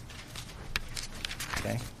self.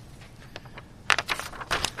 Okay.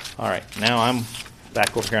 All right. Now I'm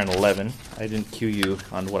back over here on 11. I didn't cue you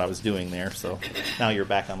on what I was doing there, so now you're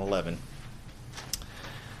back on 11.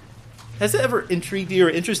 Has it ever intrigued you or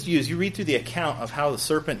interested you as you read through the account of how the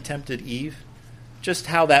serpent tempted Eve? Just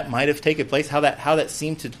how that might have taken place, how that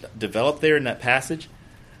seemed to develop there in that passage?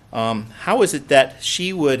 How is it that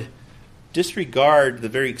she would disregard the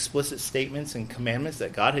very explicit statements and commandments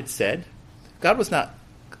that God had said? God was not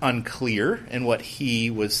unclear in what he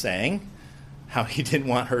was saying, how he didn't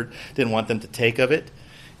want them to take of it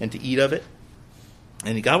and to eat of it.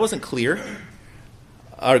 And God wasn't clear.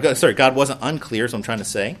 God wasn't unclear, so I'm trying to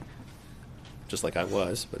say. Just like I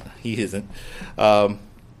was, but he isn't.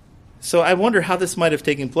 So I wonder how this might have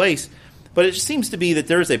taken place. But it seems to be that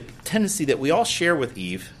there is a tendency that we all share with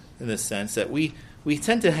Eve in this sense, that we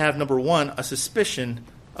tend to have, number one, a suspicion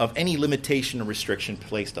of any limitation or restriction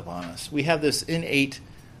placed upon us. We have this innate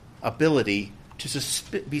ability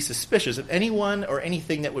to be suspicious of anyone or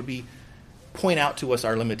anything that would point out to us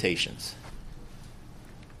our limitations.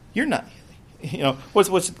 You're not,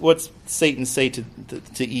 what's Satan say to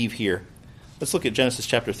Eve here? Let's look at Genesis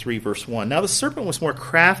chapter 3, verse 1. Now the serpent was more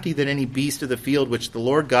crafty than any beast of the field which the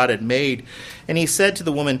Lord God had made. And he said to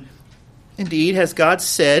the woman, Indeed, has God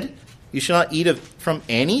said, You shall not eat from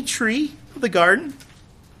any tree of the garden?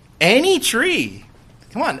 Any tree.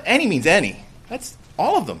 Come on, any means any. That's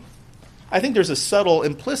all of them. I think there's a subtle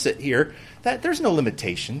implicit here that there's no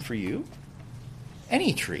limitation for you.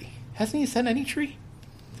 Any tree. Hasn't he said any tree?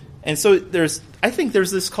 And so I think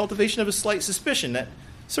there's this cultivation of a slight suspicion that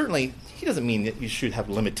certainly he doesn't mean that you should have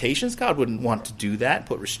limitations. God wouldn't want to do that,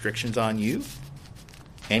 put restrictions on you.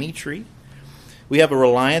 Any tree. We have a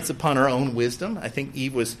reliance upon our own wisdom. I think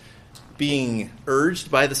Eve was being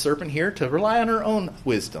urged by the serpent here to rely on her own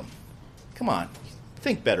wisdom. Come on,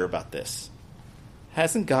 think better about this.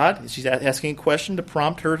 Hasn't God, she's asking a question to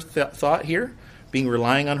prompt her thought here,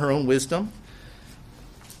 relying on her own wisdom.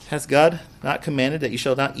 Has God not commanded that you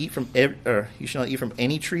shall not eat from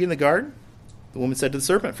any tree in the garden? The woman said to the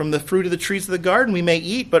serpent, From the fruit of the trees of the garden we may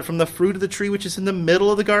eat, but from the fruit of the tree which is in the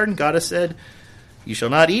middle of the garden, God has said, You shall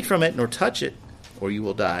not eat from it, nor touch it, or you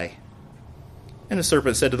will die. And the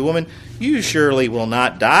serpent said to the woman, You surely will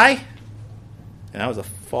not die. And that was a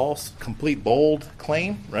false, complete, bold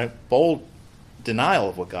claim, right? Bold denial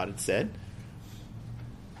of what God had said.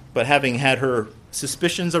 But having had her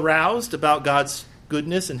suspicions aroused about God's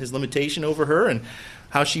goodness and his limitation over her and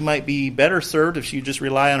how she might be better served if she would just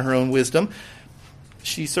rely on her own wisdom,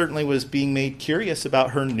 she certainly was being made curious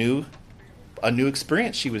about a new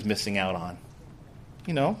experience she was missing out on.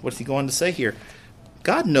 What's he going to say here?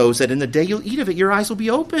 God knows that in the day you'll eat of it, your eyes will be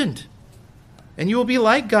opened. And you will be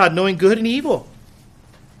like God, knowing good and evil.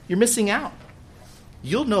 You're missing out.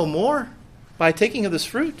 You'll know more by taking of this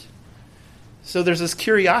fruit. So there's this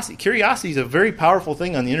curiosity. Curiosity is a very powerful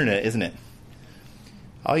thing on the internet, isn't it?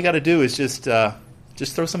 All you got to do is just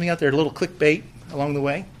throw something out there, a little clickbait along the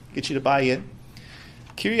way, get you to buy in.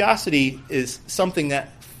 Curiosity is something that,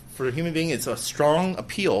 for a human being, it's a strong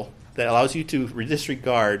appeal that allows you to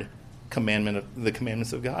disregard the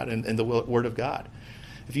commandments of God and the Word of God.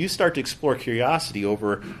 If you start to explore curiosity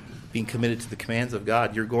over being committed to the commands of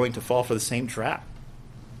God, you're going to fall for the same trap.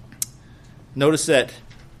 Notice that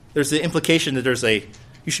there's the implication that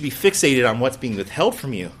you should be fixated on what's being withheld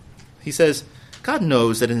from you. He says, God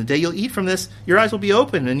knows that in the day you'll eat from this, your eyes will be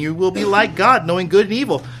open, and you will be like God, knowing good and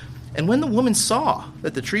evil. And when the woman saw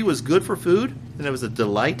that the tree was good for food, and it was a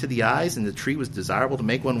delight to the eyes, and the tree was desirable to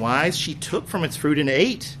make one wise, she took from its fruit and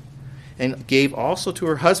ate, and gave also to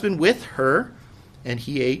her husband with her, and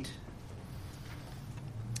he ate.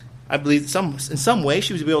 I believe in some way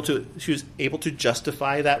she was able to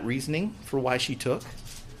justify that reasoning for why she took.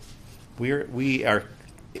 We are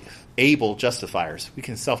able justifiers. We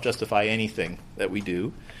can self-justify anything that we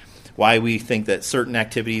do. Why we think that certain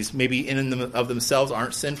activities maybe in and of themselves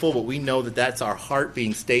aren't sinful, but we know that that's our heart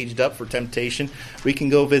being staged up for temptation. We can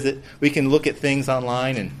go visit, we can look at things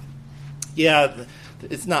online, and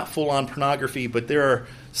it's not full-on pornography, but there are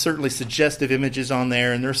certainly suggestive images on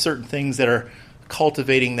there, and there are certain things that are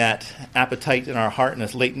cultivating that appetite in our heart in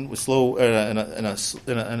a latent, slow, in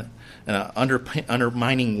a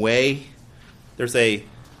undermining way. There's a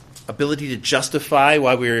ability to justify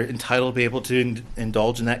why we're entitled to be able to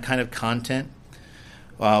indulge in that kind of content.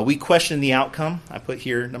 We question the outcome. I put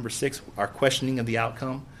here number 6, our questioning of the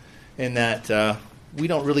outcome, and that we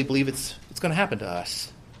don't really believe it's going to happen to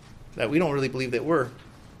us. That we don't really believe that we're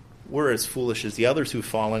as foolish as the others who've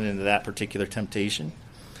fallen into that particular temptation.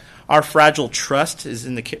 Our fragile trust is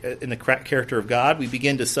in the character of God. We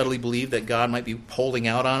begin to subtly believe that God might be holding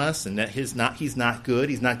out on us, and that He's not good.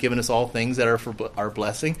 He's not given us all things that are for our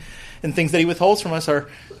blessing, and things that He withholds from us are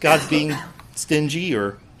God's being stingy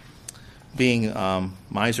or being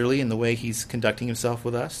miserly in the way He's conducting Himself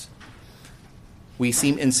with us. We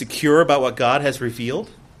seem insecure about what God has revealed.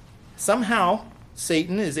 Somehow,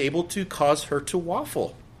 Satan is able to cause her to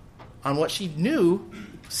waffle on what she knew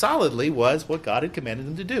solidly was what God had commanded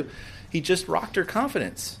them to do. He just rocked her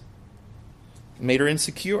confidence, made her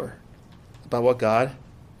insecure about what God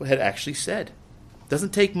had actually said.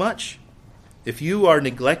 Doesn't take much. If you are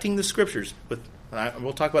neglecting the Scriptures,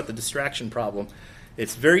 we'll talk about the distraction problem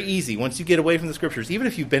It's very easy once you get away from the Scriptures, even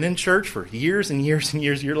if you've been in church for years and years and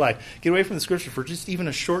years of your life, get away from the Scripture for just even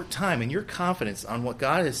a short time, and your confidence on what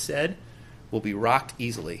God has said will be rocked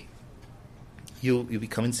easily. You'll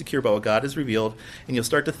become insecure about what God has revealed, and you'll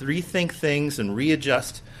start to rethink things and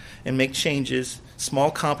readjust and make changes, small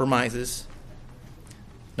compromises.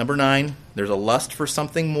 Number 9, there's a lust for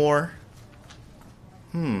something more.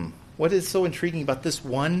 What is so intriguing about this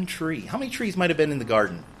one tree? How many trees might have been in the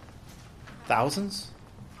garden? Thousands?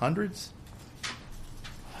 Hundreds?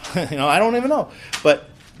 I don't even know. But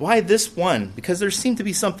why this one? Because there seemed to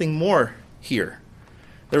be something more here.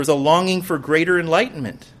 There was a longing for greater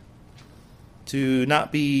enlightenment, to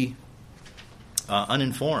not be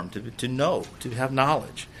uninformed, to know, to have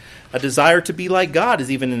knowledge. A desire to be like God is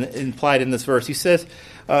even implied in this verse. He says,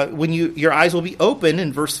 when your eyes will be open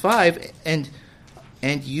in verse 5, and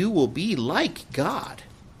you will be like God.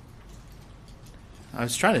 I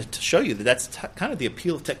was trying to show you that that's kind of the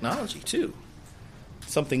appeal of technology, too.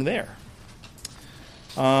 Something there.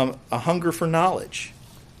 A hunger for knowledge.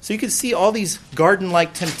 So you can see all these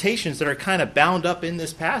garden-like temptations that are kind of bound up in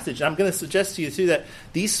this passage. And I'm going to suggest to you, too, that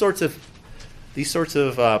these sorts of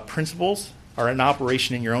principles are in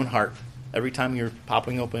operation in your own heart every time you're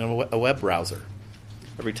popping open a web browser,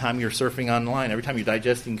 every time you're surfing online, every time you're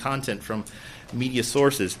digesting content from media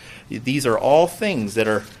sources. These are all things that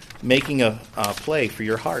are making a play for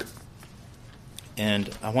your heart. And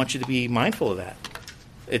I want you to be mindful of that.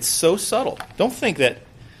 It's so subtle. Don't think that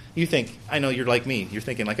you think, I know you're like me, you're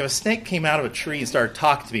thinking, like, if a snake came out of a tree and started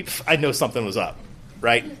talking to me, I'd know something was up,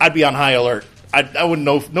 right? I'd be on high alert. I wouldn't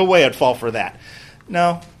know, no way I'd fall for that.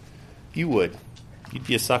 No, you would. You'd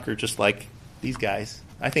be a sucker just like these guys.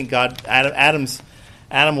 I think Adam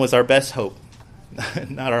was our best hope,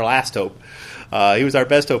 not our last hope. He was our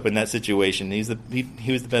best hope in that situation. He was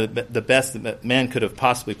the best that man could have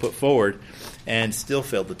possibly put forward, and still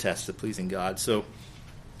failed the test of pleasing God. So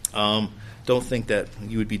don't think that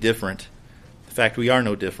you would be different. In fact, we are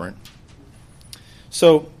no different.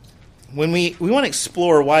 So when we want to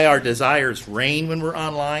explore why our desires reign when we're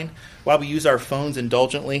online, why we use our phones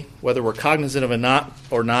indulgently, whether we're cognizant of it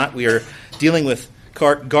or not, we are dealing with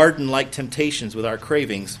garden-like temptations with our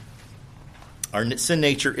cravings. Our sin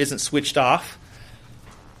nature isn't switched off,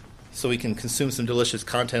 so we can consume some delicious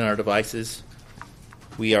content on our devices.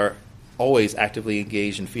 We are always actively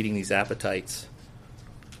engaged in feeding these appetites.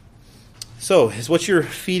 So, is what you're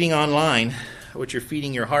feeding online, what you're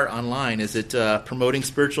feeding your heart online, is it promoting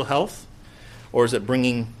spiritual health? Or is it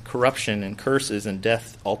bringing corruption and curses and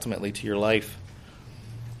death ultimately to your life?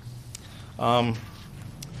 I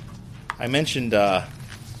mentioned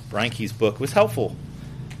Reinke's book was helpful,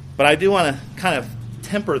 but I do want to kind of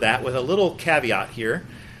temper that with a little caveat here.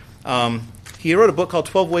 He wrote a book called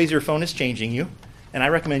 12 Ways Your Phone is Changing You, and I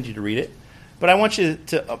recommend you to read it. But I want you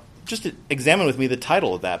to just to examine with me the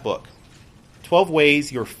title of that book, 12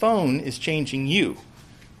 Ways Your Phone is Changing You.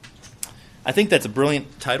 I think that's a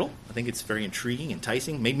brilliant title. I think it's very intriguing,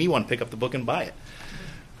 enticing, made me want to pick up the book and buy it.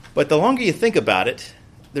 But the longer you think about it,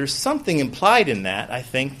 there's something implied in that, I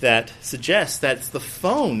think, that suggests that it's the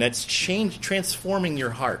phone that's transforming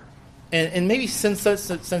your heart. And maybe since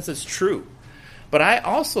it's true. But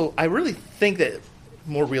I really think that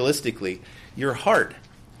more realistically, your heart,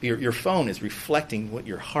 your phone is reflecting what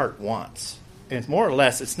your heart wants. And it's more or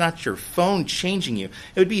less, it's not your phone changing you.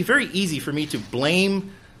 It would be very easy for me to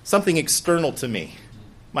blame something external to me.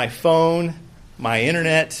 My phone, my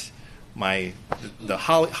internet, the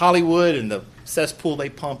Hollywood and the cesspool they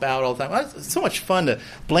pump out all the time. It's so much fun to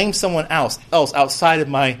blame someone else outside of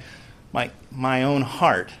my own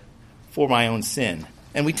heart for my own sin.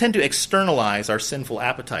 And we tend to externalize our sinful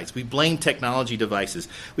appetites. We blame technology devices.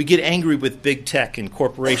 We get angry with big tech and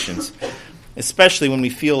corporations, especially when we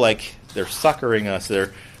feel like they're suckering us.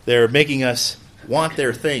 They're making us want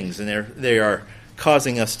their things, and they are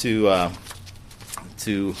causing us to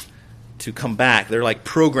come back. They're like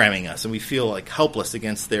programming us, and we feel like helpless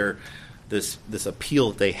against this appeal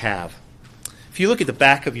that they have. If you look at the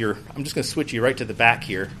back of I'm just going to switch you right to the back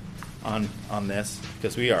here on this,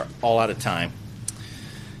 because we are all out of time.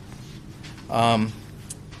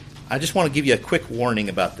 I just want to give you a quick warning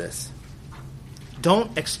about this.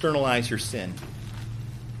 Don't externalize your sin.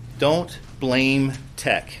 Don't blame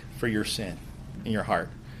tech for your sin in your heart.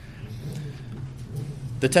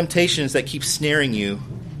 The temptations that keep snaring you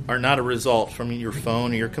are not a result from your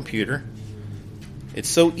phone or your computer. It's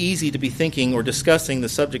so easy to be thinking or discussing the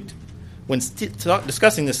subject,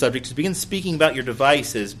 discussing this subject, to begin speaking about your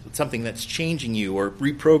device as something that's changing you or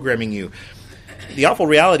reprogramming you. The awful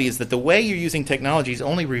reality is that the way you're using technology is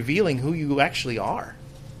only revealing who you actually are.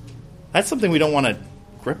 That's something we don't want to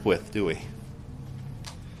grip with, do we?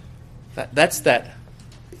 That's that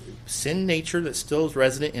sin nature that still is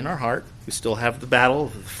resident in our heart. We still have the battle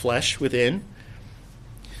of the flesh within.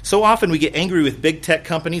 So often we get angry with big tech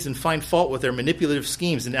companies and find fault with their manipulative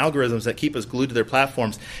schemes and algorithms that keep us glued to their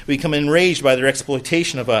platforms. We become enraged by their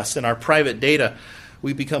exploitation of us and our private data.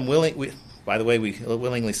 We become willing. By the way, we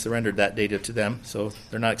willingly surrendered that data to them, so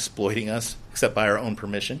they're not exploiting us except by our own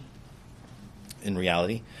permission. In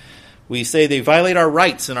reality, we say they violate our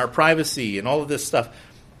rights and our privacy and all of this stuff,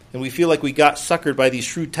 and we feel like we got suckered by these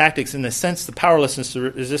shrewd tactics in the sense the powerlessness to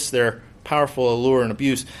resist their powerful allure and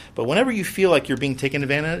abuse. But whenever you feel like you're being taken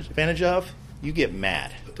advantage of, you get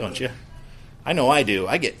mad, don't you? I know I do.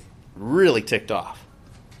 I get really ticked off.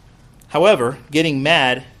 However, getting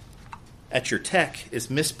mad at your tech is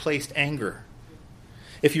misplaced anger.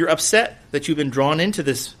 If you're upset that you've been drawn into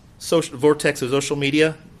this social vortex of social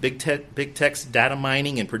media, big tech's data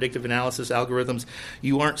mining and predictive analysis algorithms,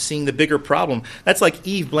 you aren't seeing the bigger problem. That's like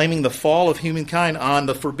Eve blaming the fall of humankind on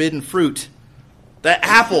the forbidden fruit. That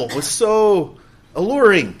apple was so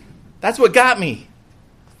alluring. That's what got me.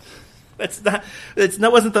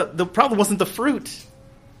 The problem wasn't the fruit.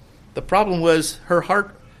 The problem was her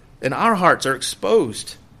heart, and our hearts are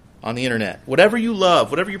exposed on the internet. Whatever you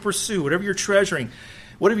love, whatever you pursue, whatever you're treasuring,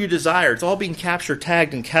 whatever you desire, it's all being captured,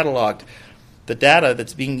 tagged, and cataloged. The data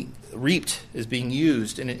that's being reaped is being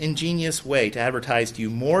used in an ingenious way to advertise to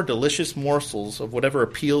you more delicious morsels of whatever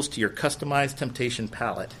appeals to your customized temptation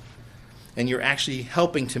palate. And you're actually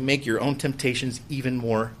helping to make your own temptations even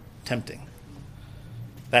more tempting.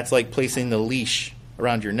 That's like placing the leash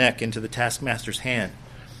around your neck into the taskmaster's hand.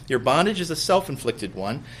 Your bondage is a self-inflicted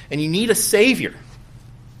one, and you need a savior.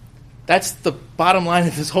 That's the bottom line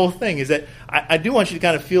of this whole thing, is that I do want you to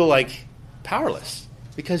kind of feel like powerless,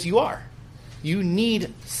 because you are. You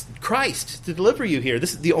need Christ to deliver you here.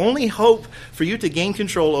 This is the only hope for you to gain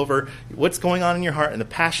control over what's going on in your heart and the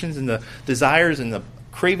passions and the desires and the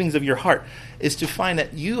cravings of your heart, is to find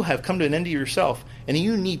that you have come to an end of yourself and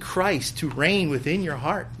you need Christ to reign within your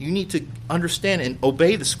heart. You need to understand and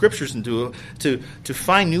obey the scriptures and to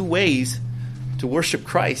find new ways to worship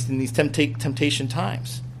Christ in these temptation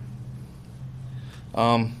times.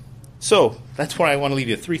 So that's why I want to leave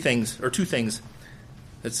you two things.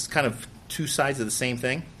 It's kind of two sides of the same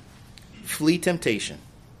thing. Flee temptation.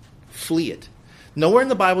 Flee it. Nowhere in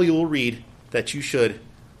the Bible you will read that you should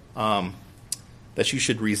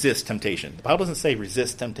resist temptation. The Bible doesn't say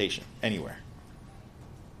resist temptation anywhere.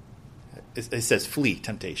 It says flee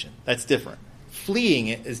temptation. That's different. Fleeing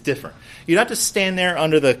it is different. You don't have to stand there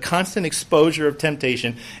under the constant exposure of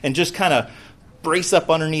temptation and just kind of brace up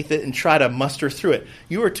underneath it and try to muster through it.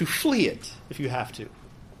 You are to flee it if you have to.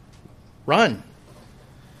 Run.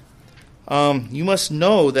 You must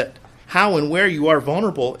know that how and where you are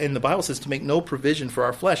vulnerable, and the Bible says to make no provision for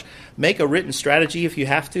our flesh. Make a written strategy if you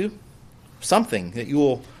have to. Something that you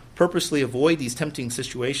will purposely avoid these tempting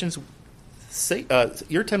situations.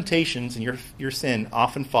 Your temptations and your sin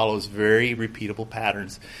often follows very repeatable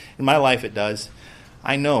patterns. In my life it does.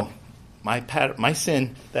 I know my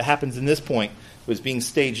sin that happens in this point was being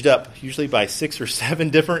staged up usually by 6 or 7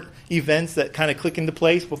 different events that kind of click into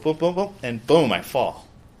place, boom, boom, boom, boom, and boom, I fall.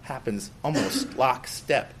 Happens almost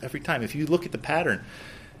lockstep every time. If you look at the pattern,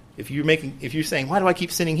 if you're saying, why do I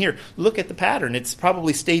keep sinning here? Look at the pattern. It's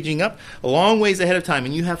probably staging up a long ways ahead of time,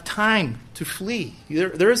 and you have time to flee.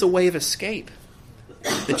 There is a way of escape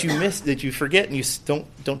that you miss, that you forget, and you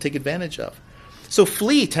don't take advantage of. So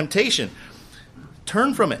flee temptation.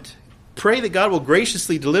 Turn from it. Pray that God will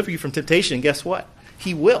graciously deliver you from temptation, and guess what?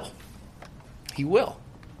 He will. He will.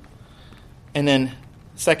 And then,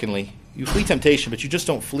 secondly, you flee temptation, but you just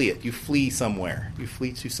don't flee it. You flee somewhere. You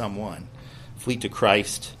flee to someone. Flee to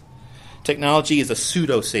Christ. Technology is a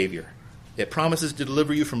pseudo-savior. It promises to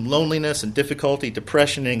deliver you from loneliness and difficulty,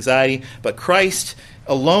 depression and anxiety, but Christ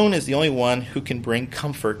alone is the only one who can bring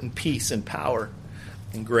comfort and peace and power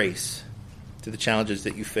and grace to the challenges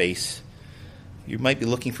that you face. You might be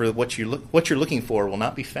looking for what you're looking for will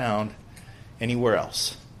not be found anywhere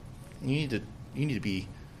else. You need to be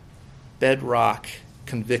bedrock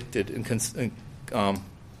convicted and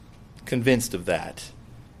convinced of that.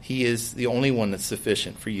 He is the only one that's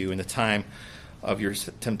sufficient for you in the time of your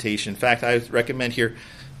temptation. In fact, I recommend here,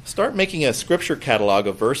 start making a scripture catalog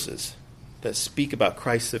of verses that speak about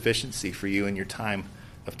Christ's sufficiency for you in your time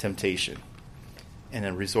of temptation. And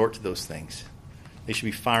then resort to those things. They should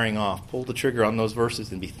be firing off. Pull the trigger on those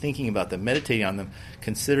verses and be thinking about them, meditating on them,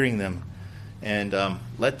 considering them, and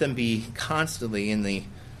let them be constantly in the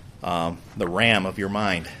RAM of your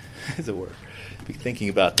mind, as it were. Be thinking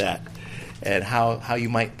about that and how you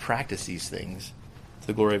might practice these things to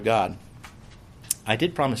the glory of God. I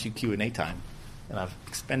did promise you Q&A time and I've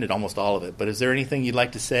expended almost all of it. But is there anything you'd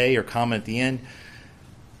like to say or comment at the end?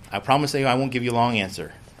 I promise you I won't give you a long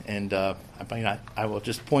answer. And I will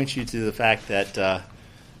just point you to the fact that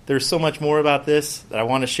there's so much more about this that I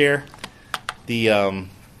want to share. The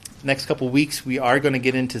next couple weeks, we are going to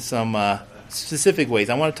get into some specific ways.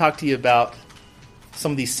 I want to talk to you about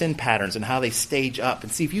some of these sin patterns and how they stage up,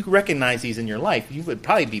 and see if you recognize these in your life. You would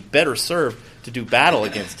probably be better served to do battle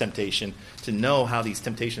against temptation, to know how these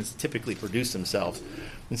temptations typically produce themselves.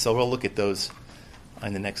 And so we'll look at those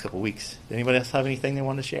in the next couple weeks. Does anybody else have anything they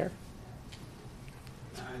want to share?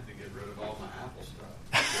 I had to get rid of all my Apple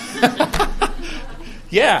stuff.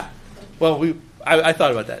 Yeah. Well, I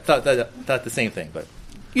thought about that. Thought the same thing, but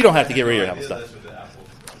you don't have to get rid of your Apple stuff.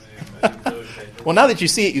 Well, now that you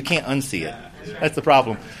see it, you can't unsee it. That's the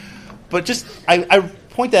problem. But just I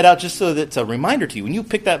point that out just so that it's a reminder to you. When you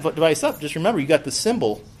pick that device up, just remember you got the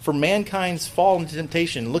symbol for mankind's fall into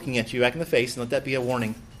temptation looking at you back in the face, and let that be a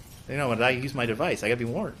warning. You know, when I use my device, I got to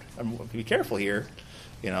be warned. I'm going to be careful here.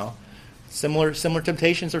 You know, similar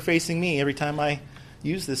temptations are facing me every time I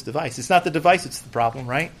use this device. It's not the device; it's the problem,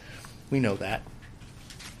 right? We know that.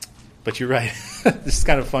 But you're right. This is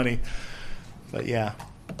kind of funny. But yeah.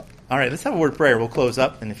 All right, let's have a word of prayer. We'll close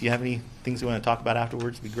up, and if you have any things you want to talk about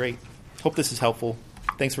afterwards, it'd be great. Hope this is helpful.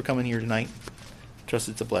 Thanks for coming here tonight. Trust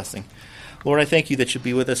it's a blessing. Lord, I thank you that you'll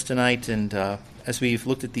be with us tonight, and as we've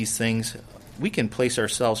looked at these things, we can place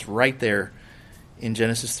ourselves right there in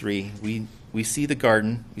Genesis 3. We see the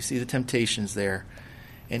garden. We see the temptations there.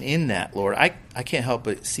 And in that, Lord, I can't help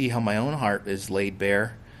but see how my own heart is laid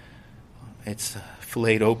bare. It's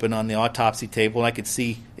filleted open on the autopsy table, and I could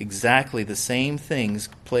see exactly the same things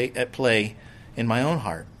at play in my own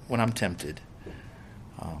heart when I'm tempted.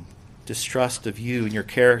 Distrust of you and your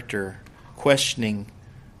character, questioning,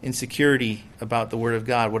 insecurity about the Word of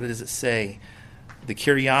God. What does it say? The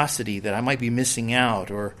curiosity that I might be missing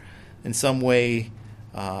out, or in some way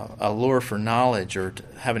a lure for knowledge, or to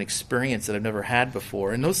have an experience that I've never had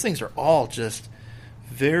before. And those things are all just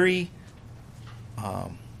very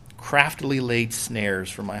craftily laid snares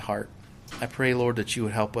for my heart. I pray, Lord, that you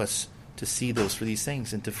would help us to see those for these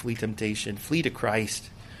things and to flee temptation, flee to Christ.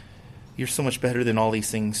 You're so much better than all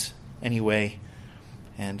these things anyway.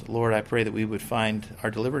 And Lord, I pray that we would find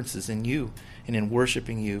our deliverances in you and in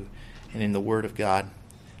worshiping you and in the Word of God.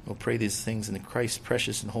 We'll pray these things in Christ's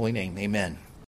precious and holy name. Amen.